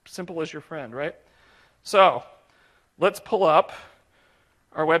 Simple as your friend, right? So let's pull up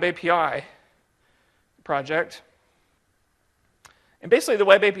our Web API project. And basically the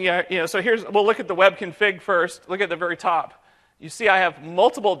Web API, so we'll look at the web config first. Look at the very top. You see I have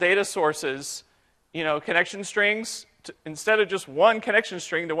multiple data sources, connection strings. Instead of just one connection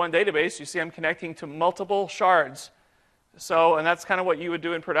string to one database, you see I'm connecting to multiple shards. And that's kind of what you would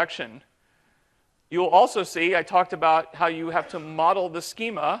do in production. You'll also see I talked about how you have to model the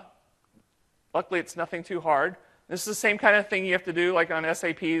schema. Luckily, it's nothing too hard. This is the same kind of thing you have to do like on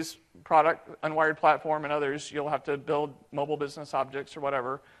SAP's product, Unwired Platform, and others. You'll have to build mobile business objects or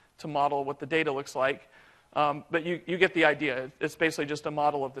whatever to model what the data looks like. But you get the idea. It's basically just a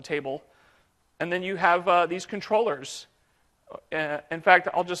model of the table. And then you have these controllers. In fact,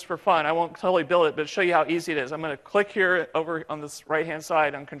 I'll just for fun, I won't totally build it, but show you how easy it is. I'm going to click here over on this right-hand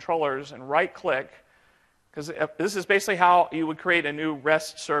side on controllers and right-click, because this is basically how you would create a new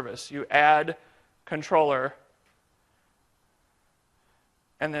REST service. You add controller,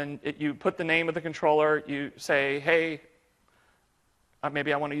 and then you put the name of the controller. You say, hey,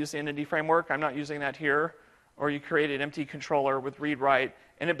 maybe I want to use the entity framework. I'm not using that here. Or you create an empty controller with read-write.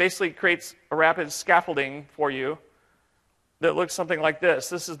 And it basically creates a rapid scaffolding for you that looks something like this.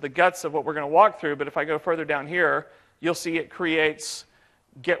 This is the guts of what we're going to walk through. But if I go further down here, you'll see it creates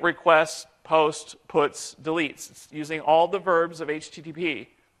get requests, post, puts, deletes. It's using all the verbs of HTTP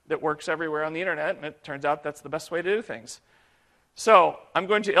that works everywhere on the internet, and it turns out that's the best way to do things. So I'm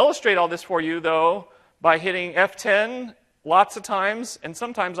going to illustrate all this for you, though, by hitting F10 lots of times, and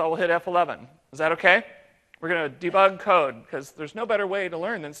sometimes I will hit F11. Is that okay? We're going to debug code, because there's no better way to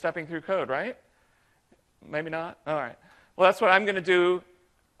learn than stepping through code, right? Maybe not? All right. Well, that's what I'm going to do.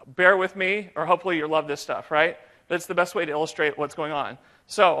 Bear with me, or hopefully you'll love this stuff, right? That's the best way to illustrate what's going on.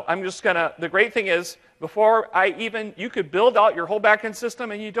 So I'm just going to, the great thing is, you could build out your whole backend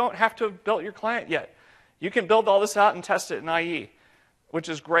system, and you don't have to have built your client yet. You can build all this out and test it in IE, which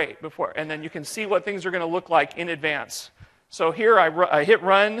is great, and then you can see what things are going to look like in advance. So here I hit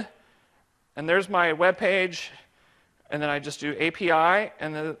run, and there's my web page, and then I just do API,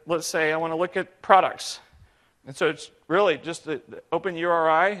 and then let's say I want to look at products. And so it's really just the open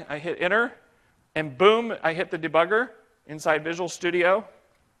URI, I hit enter, and boom, I hit the debugger inside Visual Studio.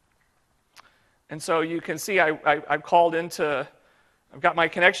 And so you can see I've got my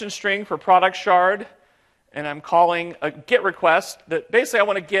connection string for product shard, and I'm calling a GET request that basically I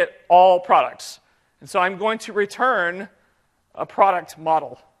want to get all products. And so I'm going to return a product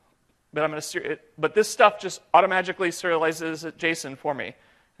model. But this stuff just automatically serializes JSON for me.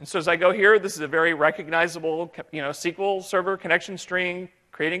 And so as I go here, this is a very recognizable SQL Server connection string,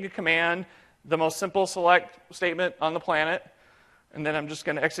 creating a command, the most simple select statement on the planet. And then I'm just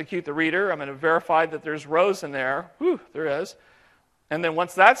going to execute the reader. I'm going to verify that there's rows in there. Whew, there is. And then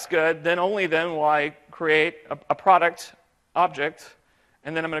once that's good, only then will I create a product object.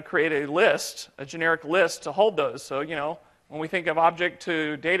 And then I'm going to create a list, a generic list to hold those. So, when we think of object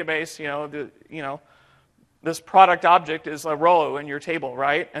to database, this product object is a row in your table,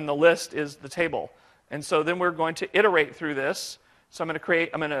 right? And the list is the table. And so then we're going to iterate through this. So I'm going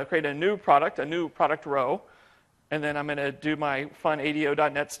to create a new product row. And then I'm going to do my fun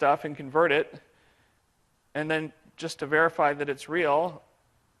ADO.NET stuff and convert it. And then just to verify that it's real,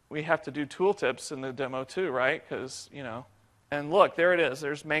 we have to do tooltips in the demo too, right? Because, and look, there it is.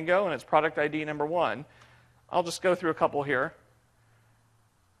 There's Mango, and it's product ID number 1. I'll just go through a couple here.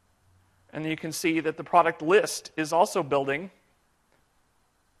 And you can see that the product list is also building.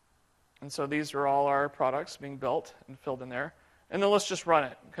 And so these are all our products being built and filled in there. And then let's just run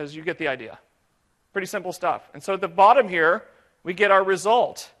it, because you get the idea. Pretty simple stuff. And so at the bottom here, we get our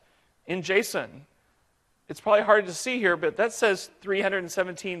result in JSON. It's probably hard to see here, but that says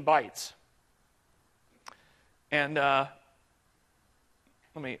 317 bytes. And let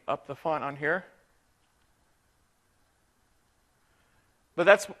me up the font on here. But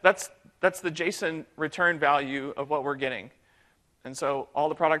that's the JSON return value of what we're getting. And so all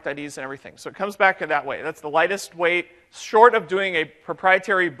the product IDs and everything. So it comes back in that way. That's the lightest weight, short of doing a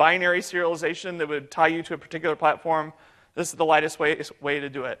proprietary binary serialization that would tie you to a particular platform. This is the lightest way to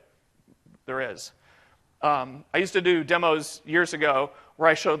do it there is. I used to do demos years ago where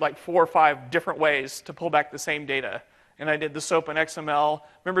I showed like 4 or 5 different ways to pull back the same data. And I did the SOAP and XML.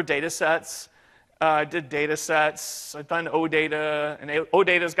 Remember data sets? I did data sets. I've done OData, and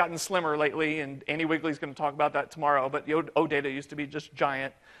OData has gotten slimmer lately, and Andy Wigley's going to talk about that tomorrow, but the OData used to be just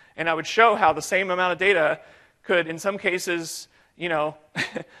giant. And I would show how the same amount of data could, in some cases,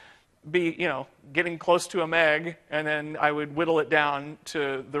 be, getting close to a meg, and then I would whittle it down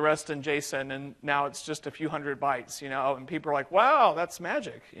to the rest in JSON, and now it's just a few hundred bytes, and people are like, wow, that's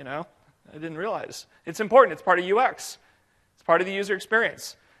magic, I didn't realize. It's important. It's part of UX. It's part of the user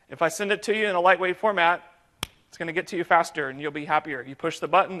experience. If I send it to you in a lightweight format, it's going to get to you faster, and you'll be happier. You push the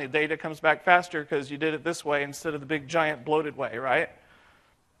button, the data comes back faster because you did it this way instead of the big, giant, bloated way, right?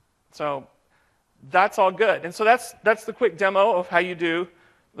 So that's all good. And so that's the quick demo of how you do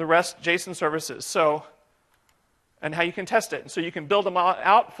the REST JSON services. So, and how you can test it. And so you can build them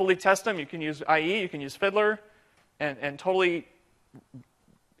out, fully test them. You can use IE, you can use Fiddler, and totally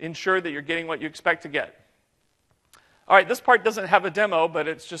ensure that you're getting what you expect to get. All right, this part doesn't have a demo, but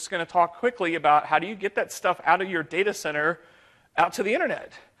it's just going to talk quickly about how do you get that stuff out of your data center out to the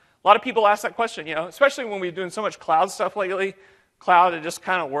internet. A lot of people ask that question, especially when we're doing so much cloud stuff lately. Cloud, it just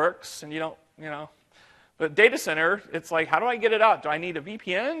kind of works, and you don't. But data center, it's like, how do I get it out? Do I need a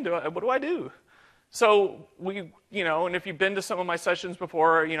VPN? What do I do? So and if you've been to some of my sessions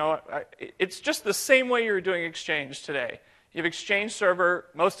before, it's just the same way you're doing Exchange today. You have Exchange Server.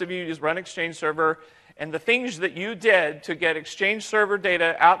 Most of you just run Exchange Server. And the things that you did to get Exchange Server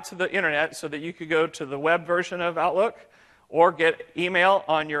data out to the internet so that you could go to the web version of Outlook or get email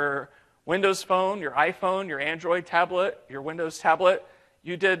on your Windows phone, your iPhone, your Android tablet, your Windows tablet,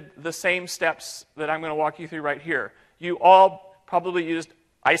 you did the same steps that I'm going to walk you through right here. You all probably used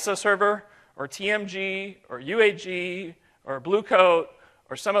ISA server or TMG or UAG or Bluecoat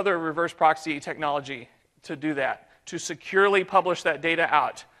or some other reverse proxy technology to do that, to securely publish that data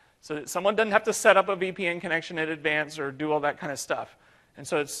out. so that someone doesn't have to set up a VPN connection in advance or do all that kind of stuff. And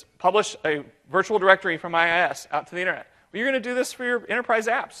so it's publish a virtual directory from IIS out to the internet. Well, you're going to do this for your enterprise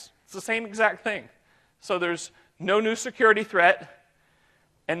apps. It's the same exact thing. So there's no new security threat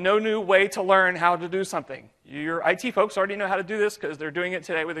and no new way to learn how to do something. Your IT folks already know how to do this because they're doing it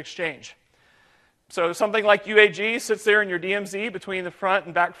today with Exchange. So something like UAG sits there in your DMZ between the front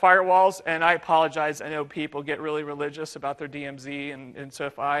and back firewalls, and I apologize. I know people get really religious about their DMZ, and so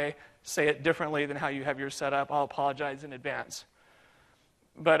if I say it differently than how you have yours set up, I'll apologize in advance.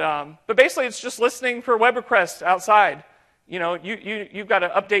 But basically, it's just listening for web requests outside. You've got to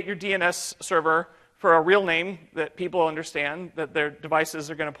update your DNS server for a real name that people understand that their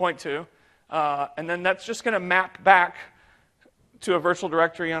devices are going to point to, and then that's just going to map back to a virtual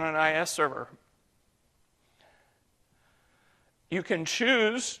directory on an IIS server. You can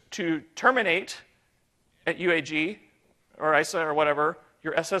choose to terminate at UAG or ISA or whatever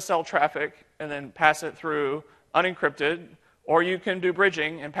your SSL traffic and then pass it through unencrypted, or you can do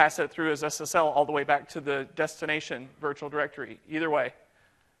bridging and pass it through as SSL all the way back to the destination virtual directory. Either way.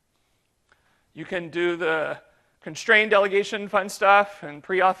 You can do the constrained delegation fun stuff and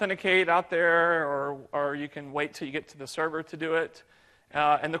pre-authenticate out there, or you can wait till you get to the server to do it.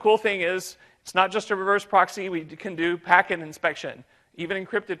 And the cool thing is, it's not just a reverse proxy. We can do packet inspection. Even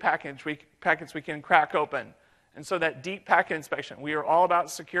encrypted packets we can crack open. And so that deep packet inspection, we are all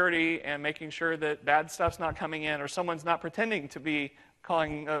about security and making sure that bad stuff's not coming in or someone's not pretending to be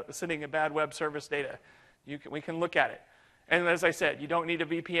sending a bad web service data. We can look at it. And as I said, you don't need a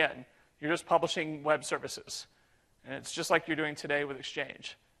VPN. You're just publishing web services. And it's just like you're doing today with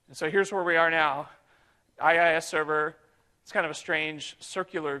Exchange. And so here's where we are now. IIS server. It's kind of a strange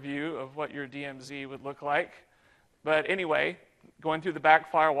circular view of what your DMZ would look like. But anyway, going through the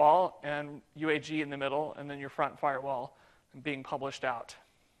back firewall and UAG in the middle, and then your front firewall being published out.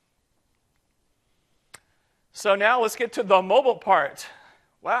 So now let's get to the mobile part.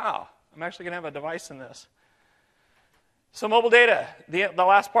 Wow, I'm actually going to have a device in this. So mobile data, the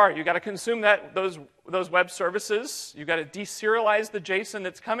last part, you've got to consume those web services. You've got to deserialize the JSON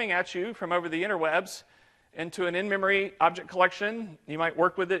that's coming at you from over the interwebs into an in-memory object collection. You might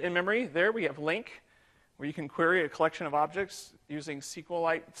work with it in memory. There we have link, where you can query a collection of objects using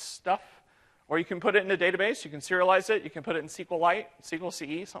SQLite stuff. Or you can put it in a database. You can serialize it. You can put it in SQLite, SQL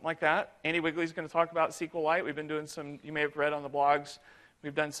CE, something like that. Andy Wigley's going to talk about SQLite. We've been doing some, you may have read on the blogs,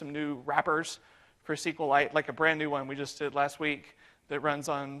 we've done some new wrappers for SQLite, like a brand new one we just did last week that runs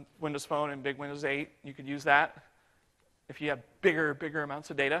on Windows Phone and big Windows 8. You could use that if you have bigger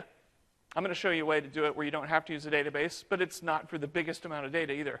amounts of data. I'm going to show you a way to do it where you don't have to use a database, but it's not for the biggest amount of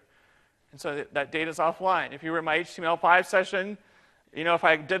data either. And so that data is offline. If you were in my HTML5 session, if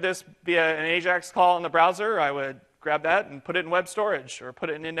I did this via an AJAX call in the browser, I would grab that and put it in web storage or put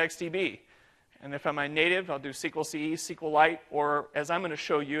it in IndexedDB. And if I'm a native, I'll do SQL CE, SQLite, or as I'm going to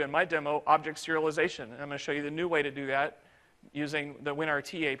show you in my demo, object serialization. And I'm going to show you the new way to do that using the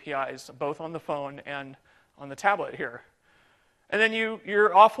WinRT APIs, both on the phone and on the tablet here. And then you're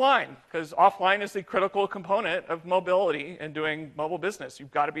offline, because offline is the critical component of mobility and doing mobile business.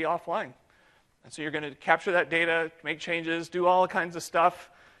 You've got to be offline. And so you're going to capture that data, make changes, do all kinds of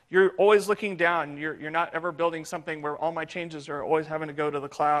stuff. You're always looking down. You're not ever building something where all my changes are always having to go to the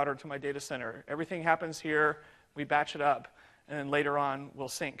cloud or to my data center. Everything happens here. We batch it up. And then later on, we'll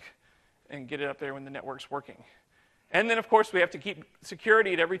sync and get it up there when the network's working. And then, of course, we have to keep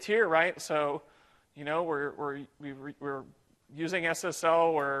security at every tier, right? So, we're using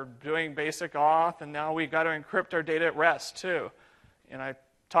SSL, we're doing basic auth, and now we've got to encrypt our data at rest, too. And I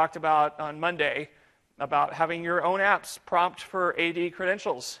talked about on Monday about having your own apps prompt for AD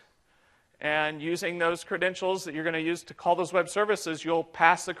credentials. And using those credentials that you're going to use to call those web services, you'll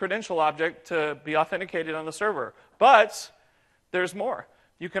pass the credential object to be authenticated on the server. But there's more.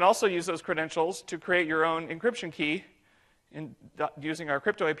 You can also use those credentials to create your own encryption key using our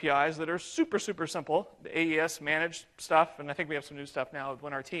crypto APIs that are super, super simple, the AES managed stuff, and I think we have some new stuff now with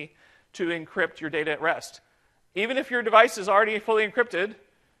WinRT, to encrypt your data at rest. Even if your device is already fully encrypted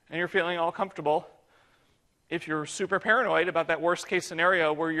and you're feeling all comfortable, if you're super paranoid about that worst case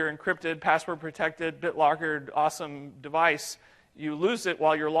scenario where your encrypted, password protected, BitLockered, awesome device, you lose it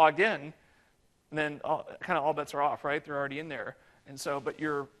while you're logged in, then kind of all bets are off, right? They're already in there. And so, but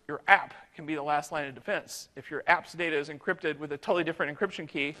your app can be the last line of defense. If your app's data is encrypted with a totally different encryption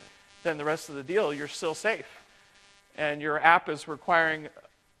key than the rest of the deal, you're still safe. And your app is requiring,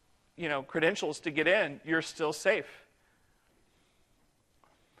 credentials to get in, you're still safe.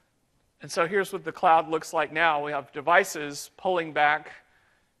 And so here's what the cloud looks like now. We have devices pulling back,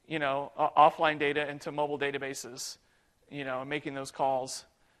 offline data into mobile databases, making those calls.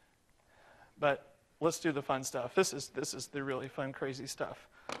 But let's do the fun stuff. This is the really fun, crazy stuff.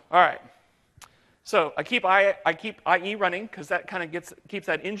 All right. So I keep IE running because that kind of keeps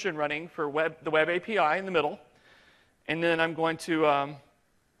that engine running for the web API in the middle. And then I'm going to,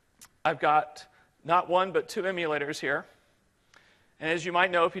 I've got not one but two emulators here. And as you might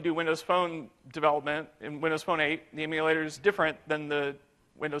know, if you do Windows Phone development in Windows Phone 8, the emulator is different than the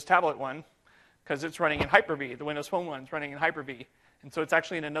Windows Tablet one because it's running in Hyper-V. The Windows Phone one is running in Hyper-V. And so it's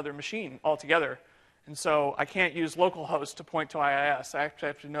actually in another machine altogether. And so I can't use localhost to point to IIS. I actually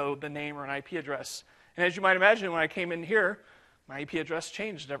have to know the name or an IP address. And as you might imagine, when I came in here, my IP address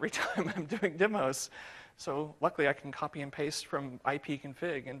changed every time I'm doing demos. So luckily, I can copy and paste from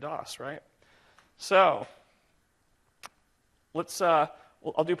ipconfig in DOS, right? So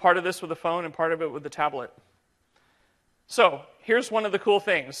I'll do part of this with the phone and part of it with the tablet. So here's one of the cool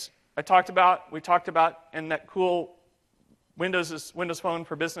things we talked about in that cool Windows Phone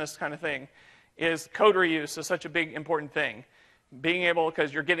for Business kind of thing, is code reuse is such a big, important thing. Being able,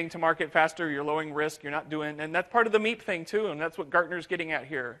 because you're getting to market faster, you're lowering risk, you're not doing, and that's part of the MEAP thing too, and that's what Gartner's getting at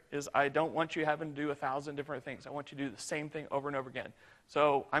here, is I don't want you having to do 1,000 different things. I want you to do the same thing over and over again.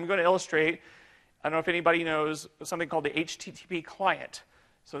 So I'm going to illustrate, I don't know if anybody knows, something called the HTTP client.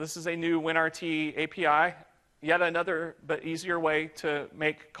 So this is a new WinRT API, yet another but easier way to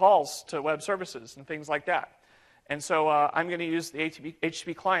make calls to web services and things like that. And so I'm going to use the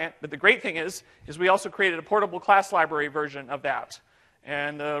HTTP client. But the great thing is we also created a portable class library version of that.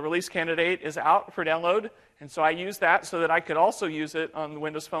 And the release candidate is out for download. And so I use that so that I could also use it on the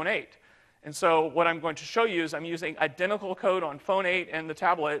Windows Phone 8. And so what I'm going to show you is I'm using identical code on Phone 8 and the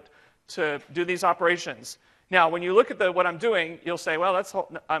tablet to do these operations. Now, when you look at what I'm doing, you'll say, well,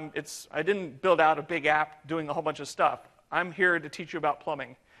 I didn't build out a big app doing a whole bunch of stuff. I'm here to teach you about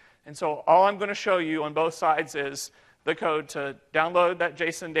plumbing. And so all I'm going to show you on both sides is the code to download that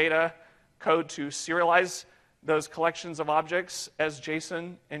JSON data, code to serialize those collections of objects as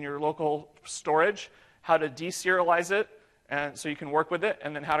JSON in your local storage, how to deserialize it and so you can work with it,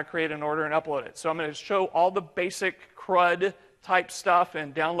 and then how to create an order and upload it. So I'm going to show all the basic CRUD type stuff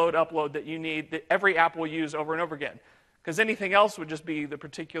and download, upload that you need that every app will use over and over again. Because anything else would just be the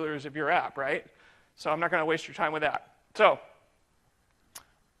particulars of your app, right? So I'm not going to waste your time with that. So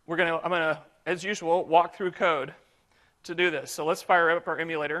I'm going to, as usual, walk through code to do this. So let's fire up our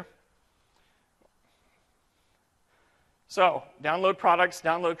emulator. So download products,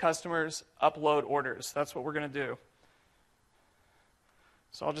 download customers, upload orders. That's what we're going to do.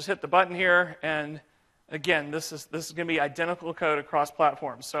 So I'll just hit the button here, and again, this is going to be identical code across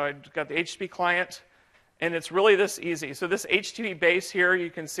platforms. So I've got the HTTP client, and it's really this easy. So this HTTP base here, you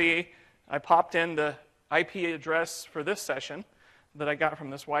can see I popped in the IP address for this session that I got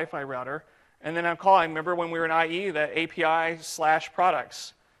from this Wi-Fi router. And then I'm calling, remember when we were in IE, the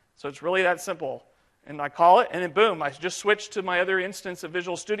API/products. So it's really that simple. And I call it, and then boom, I just switched to my other instance of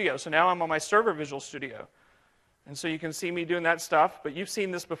Visual Studio. So now I'm on my server Visual Studio. And so you can see me doing that stuff, but you've seen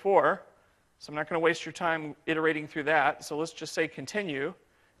this before. So I'm not going to waste your time iterating through that. So let's just say continue.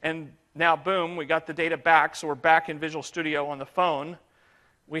 And now, boom, we got the data back. So we're back in Visual Studio on the phone.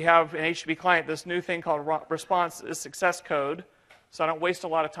 We have an HTTP client, this new thing called response is success code. So I don't waste a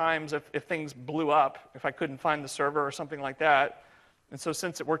lot of times if things blew up, if I couldn't find the server or something like that. And so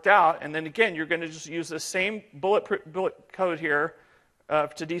since it worked out, and then again, you're going to just use the same bullet code here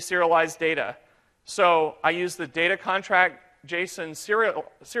to deserialize data. So I use the data contract JSON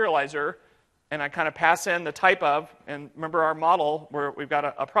serializer, and I kind of pass in the type of, and remember our model where we've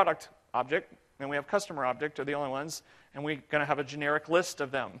got a product object, and we have customer object are the only ones, and we're going to have a generic list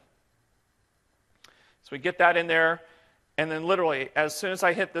of them. So we get that in there. And then literally, as soon as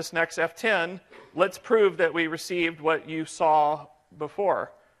I hit this next F10, let's prove that we received what you saw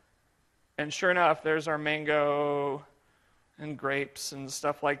before. And sure enough, there's our mango and grapes and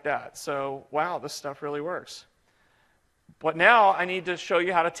stuff like that. So, wow, this stuff really works. But now I need to show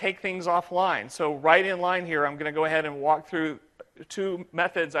you how to take things offline. So right in line here, I'm going to go ahead and walk through two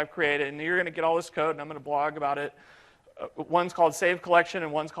methods I've created. And you're going to get all this code, and I'm going to blog about it. One's called save collection,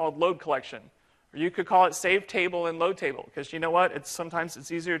 and one's called load collection. Or you could call it save table and load table, because you know what? Sometimes it's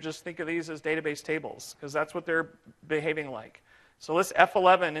easier to just think of these as database tables, because that's what they're behaving like. So let's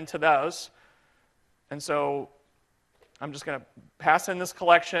F11 into those. And so I'm just going to pass in this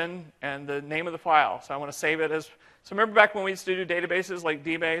collection and the name of the file. So I want to save it as, so remember back when we used to do databases like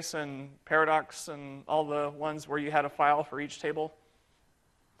DBase and Paradox and all the ones where you had a file for each table?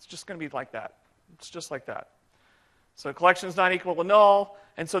 It's just going to be like that. It's just like that. So collection is not equal to null.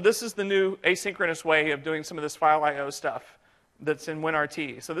 And so this is the new asynchronous way of doing some of this file I/O stuff that's in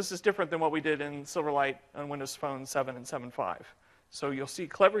WinRT. So this is different than what we did in Silverlight on Windows Phone 7 and 7.5. So you'll see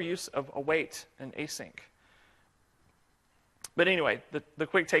clever use of await and async. But anyway, the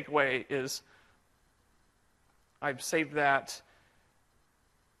quick takeaway is I've saved that.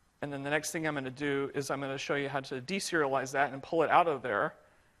 And then the next thing I'm going to do is I'm going to show you how to deserialize that and pull it out of there.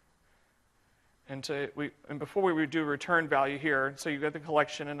 And before we do return value here, so you've got the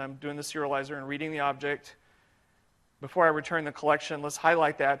collection, and I'm doing the serializer and reading the object. Before I return the collection, let's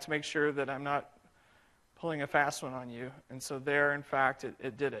highlight that to make sure that I'm not pulling a fast one on you. And so there, in fact,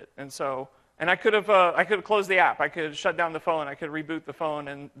 it did it. And I could have closed the app. I could have shut down the phone. I could reboot the phone,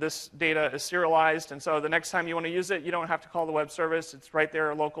 and this data is serialized. And so the next time you want to use it, you don't have to call the web service. It's right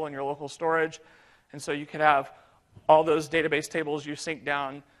there local in your local storage. And so you could have all those database tables you sync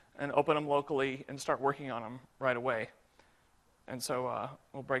down and open them locally and start working on them right away. And so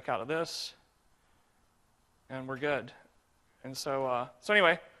we'll break out of this, and we're good. And so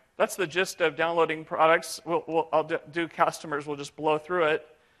anyway, that's the gist of downloading products. I'll do customers. We'll just blow through it.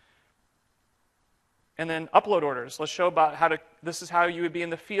 And then upload orders. Let's show about this is how you would be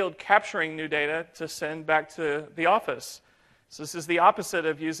in the field capturing new data to send back to the office. So this is the opposite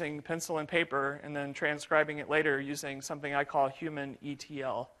of using pencil and paper and then transcribing it later using something I call human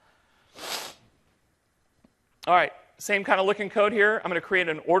ETL. All right, same kind of looking code here. I'm going to create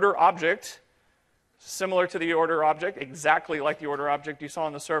an order object similar to the order object, exactly like the order object you saw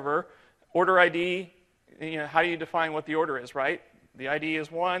on the server. Order ID, how do you define what the order is, right? The ID is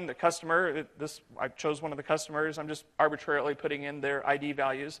 1, the customer, I chose one of the customers. I'm just arbitrarily putting in their ID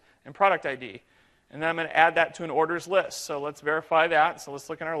values and product ID. And then I'm going to add that to an orders list. So let's verify that. So let's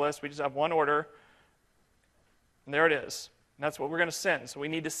look in our list. We just have one order. And there it is. And that's what we're going to send. So we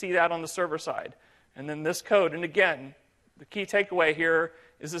need to see that on the server side. And then this code, and again, the key takeaway here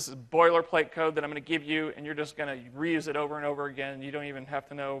is this is boilerplate code that I'm going to give you, and you're just going to reuse it over and over again. You don't even have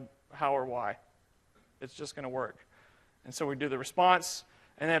to know how or why. It's just going to work. And so we do the response,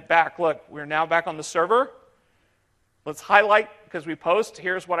 and then look, we're now back on the server. Let's highlight, because we post,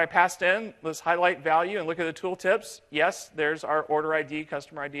 here's what I passed in. Let's highlight value and look at the tooltips. Yes, there's our order ID,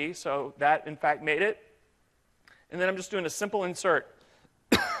 customer ID, so that, in fact, made it. And then I'm just doing a simple insert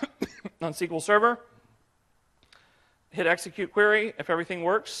on SQL Server. Hit execute query. If everything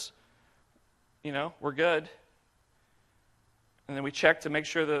works, we're good. And then we check to make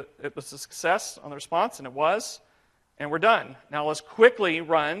sure that it was a success on the response, and it was. And we're done. Now let's quickly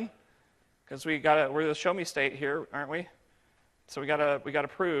run, because we're the show me state here, aren't we? So we gotta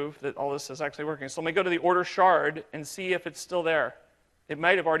prove that all this is actually working. So let me go to the order shard and see if it's still there. It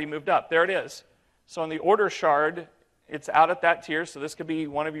might have already moved up. There it is. So on the order shard, it's out at that tier. So this could be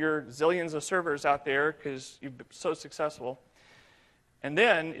one of your zillions of servers out there because you've been so successful. And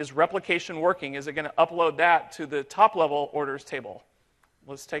then, is replication working? Is it going to upload that to the top level orders table?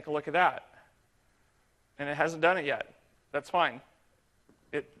 Let's take a look at that. And it hasn't done it yet. That's fine.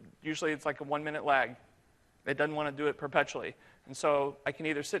 Usually it's like a 1-minute lag. It doesn't want to do it perpetually. And so I can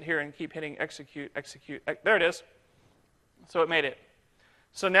either sit here and keep hitting execute. There it is. So it made it.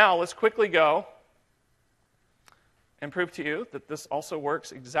 So now let's quickly go and prove to you that this also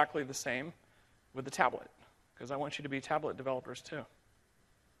works exactly the same with the tablet, because I want you to be tablet developers too.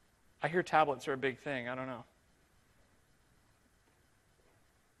 I hear tablets are a big thing. I don't know.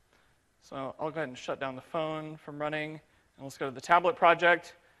 So I'll go ahead and shut down the phone from running, and let's go to the tablet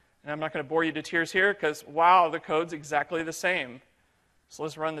project. And I'm not going to bore you to tears here because, wow, the code's exactly the same. So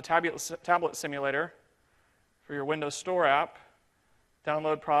let's run the tablet simulator for your Windows Store app.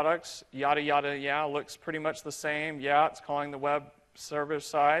 Download products, yada, yada, yeah, looks pretty much the same. Yeah, it's calling the web server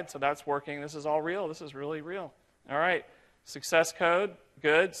side, so that's working. This is all real. This is really real. All right, success code,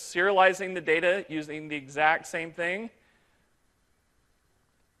 good. Serializing the data using the exact same thing.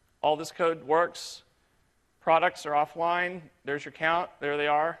 All this code works. Products are offline. There's your count. There they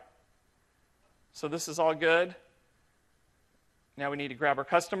are. So this is all good. Now we need to grab our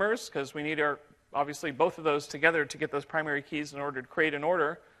customers because we need obviously both of those together to get those primary keys in order to create an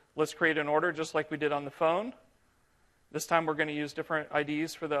order. Let's create an order just like we did on the phone. This time we're going to use different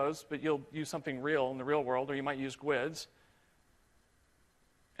IDs for those, but you'll use something real in the real world, or you might use GUIDs.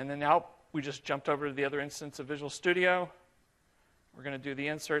 And then now we just jumped over to the other instance of Visual Studio. We're going to do the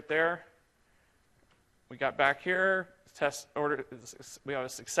insert there. We got back here, test order, we have a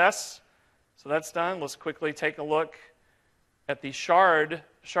success. So that's done. Let's quickly take a look at the sharded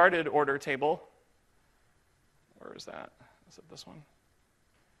order table. Where is that? Is it this one?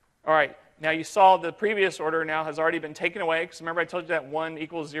 All right, now you saw the previous order now has already been taken away, because remember I told you that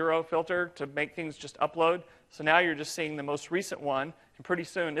 1 = 0 filter to make things just upload? So now you're just seeing the most recent one, and pretty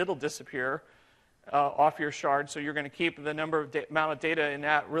soon it'll disappear off your shard, so you're going to keep the amount of data in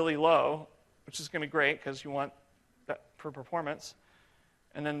that really low, which is going to be great because you want that for performance.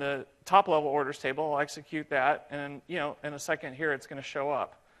 And then the top level orders table, I'll execute that, and in a second here, it's going to show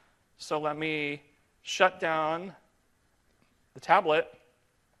up. So let me shut down the tablet,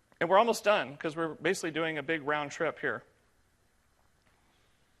 and we're almost done because we're basically doing a big round trip here.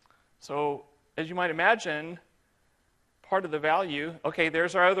 So as you might imagine, part of the value, okay,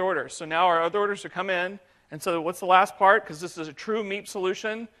 there's our other orders. So now our other orders are come in, and so what's the last part? Because this is a true MEAP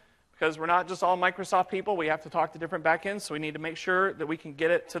solution, because we're not just all Microsoft people, we have to talk to different backends, so we need to make sure that we can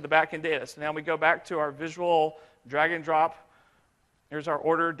get it to the backend data. So now we go back to our visual drag and drop. Here's our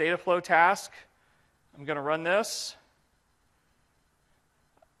order data flow task. I'm going to run this.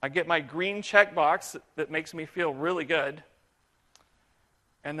 I get my green checkbox that makes me feel really good.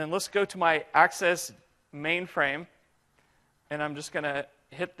 And then let's go to my Access mainframe, and I'm just going to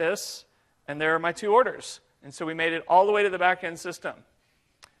hit this, and there are my 2 orders. And so we made it all the way to the back-end system.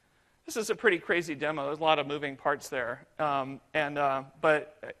 This is a pretty crazy demo. There's a lot of moving parts there.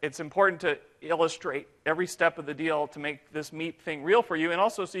 But it's important to illustrate every step of the deal to make this MEAP thing real for you, and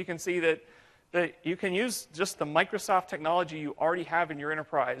also so you can see that you can use just the Microsoft technology you already have in your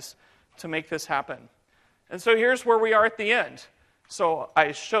enterprise to make this happen. And so here's where we are at the end. So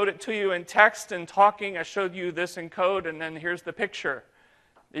I showed it to you in text and talking. I showed you this in code, and then here's the picture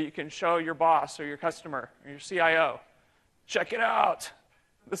that you can show your boss or your customer or your CIO. Check it out.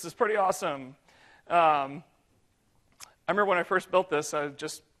 This is pretty awesome. I remember when I first built this, I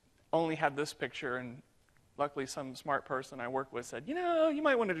just only had this picture, and luckily some smart person I work with said, you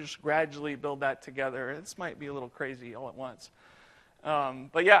might want to just gradually build that together. This might be a little crazy all at once.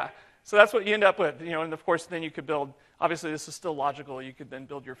 But yeah, so that's what you end up with. And of course, then you could build, obviously this is still logical, you could then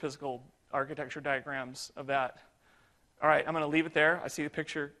build your physical architecture diagrams of that. All right, I'm going to leave it there. I see the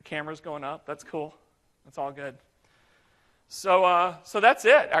picture, cameras going up. That's cool. That's all good. So that's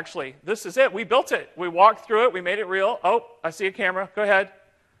it, actually. This is it. We built it. We walked through it. We made it real. Oh, I see a camera. Go ahead.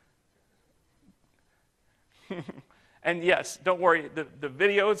 And yes, don't worry. The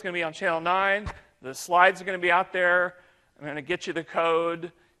video is going to be on Channel 9. The slides are going to be out there. I'm going to get you the code.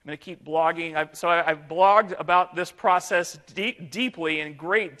 I'm going to keep blogging. I've blogged about this process deeply in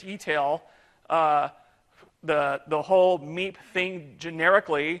great detail, the whole MEAP thing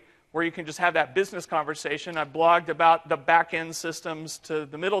generically, where you can just have that business conversation. I've blogged about the back-end systems to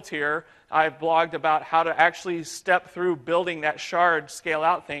the middle tier. I've blogged about how to actually step through building that shard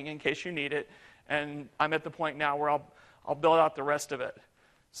scale-out thing in case you need it. And I'm at the point now where I'll build out the rest of it.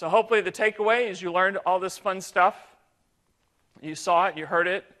 So hopefully the takeaway is you learned all this fun stuff. You saw it, you heard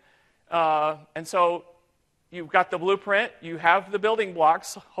it. And so you've got the blueprint. You have the building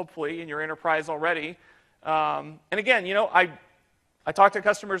blocks, hopefully, in your enterprise already. And again, I talk to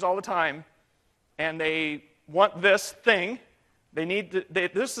customers all the time, and they want this thing. They need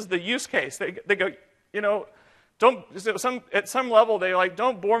this is the use case. They go, at some level, they're like,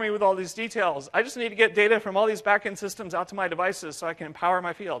 don't bore me with all these details. I just need to get data from all these back-end systems out to my devices so I can empower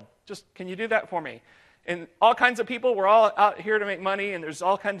my field. Just, can you do that for me? And all kinds of people, we're all out here to make money, and there's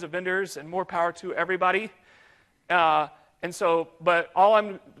all kinds of vendors, and more power to everybody. But all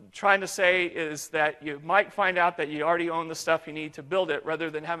I'm trying to say is that you might find out that you already own the stuff you need to build it rather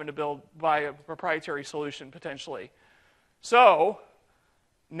than having to buy a proprietary solution potentially. So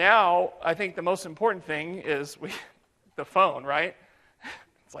now I think the most important thing is the phone, right?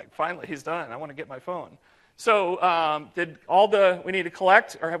 It's like, finally, he's done. I want to get my phone. So did we need to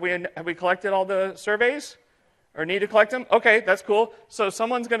collect, or have we collected all the surveys? Or need to collect them? Okay, that's cool. So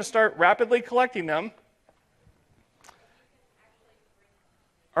someone's going to start rapidly collecting them.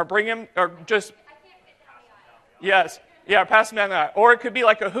 Or bring him, or just, yes, yeah, pass him down that. Or it could be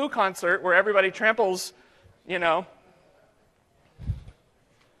like a Who concert where everybody tramples, And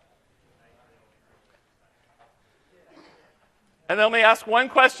then let me ask one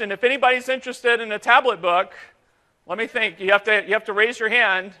question. If anybody's interested in a tablet book, let me think. You have to raise your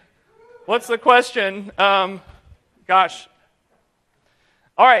hand. What's the question? Gosh.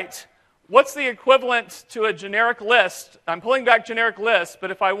 All right. What's the equivalent to a generic list? I'm pulling back generic lists,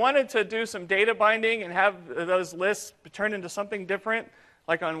 but if I wanted to do some data binding and have those lists turn into something different,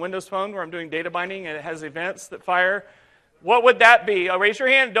 like on Windows Phone where I'm doing data binding and it has events that fire, what would that be? Raise your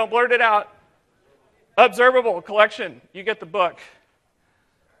hand. Don't blurt it out. Observable collection. You get the book.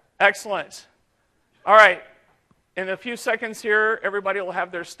 Excellent. All right. In a few seconds here, everybody will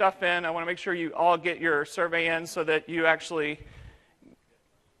have their stuff in. I want to make sure you all get your survey in so that you actually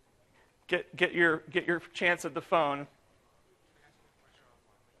get your chance at the phone.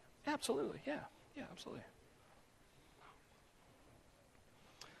 Absolutely, yeah, absolutely.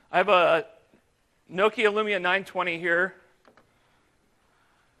 I have a Nokia Lumia 920 here.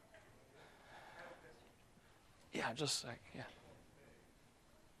 Yeah, just a sec, yeah.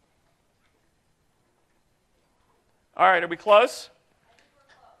 All right, are we close?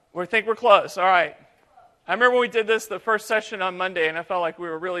 We think we're close. All right. I remember when we did this the first session on Monday, and I felt like we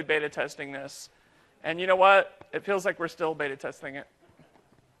were really beta testing this. And you know what? It feels like we're still beta testing it.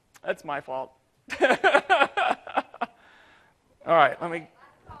 That's my fault. All right,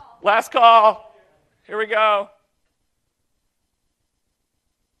 last call. Here we go.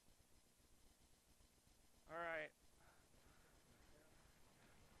 All right.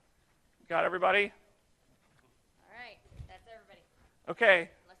 Got everybody? All right, that's everybody. Okay.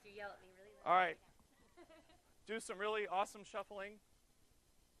 Unless you yell at me really loud. All right. Do some really awesome shuffling.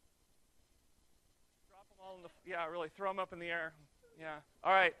 Drop them all in the, yeah, really throw them up in the air. Yeah.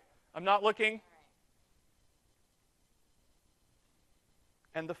 All right. I'm not looking.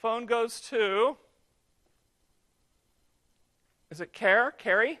 And the phone goes to, is it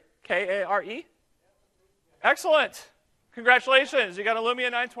Carrie? K-A-R-E? Excellent. Congratulations. You got a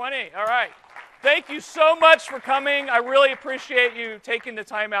Lumia 920. All right. Thank you so much for coming. I really appreciate you taking the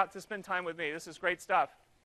time out to spend time with me. This is great stuff.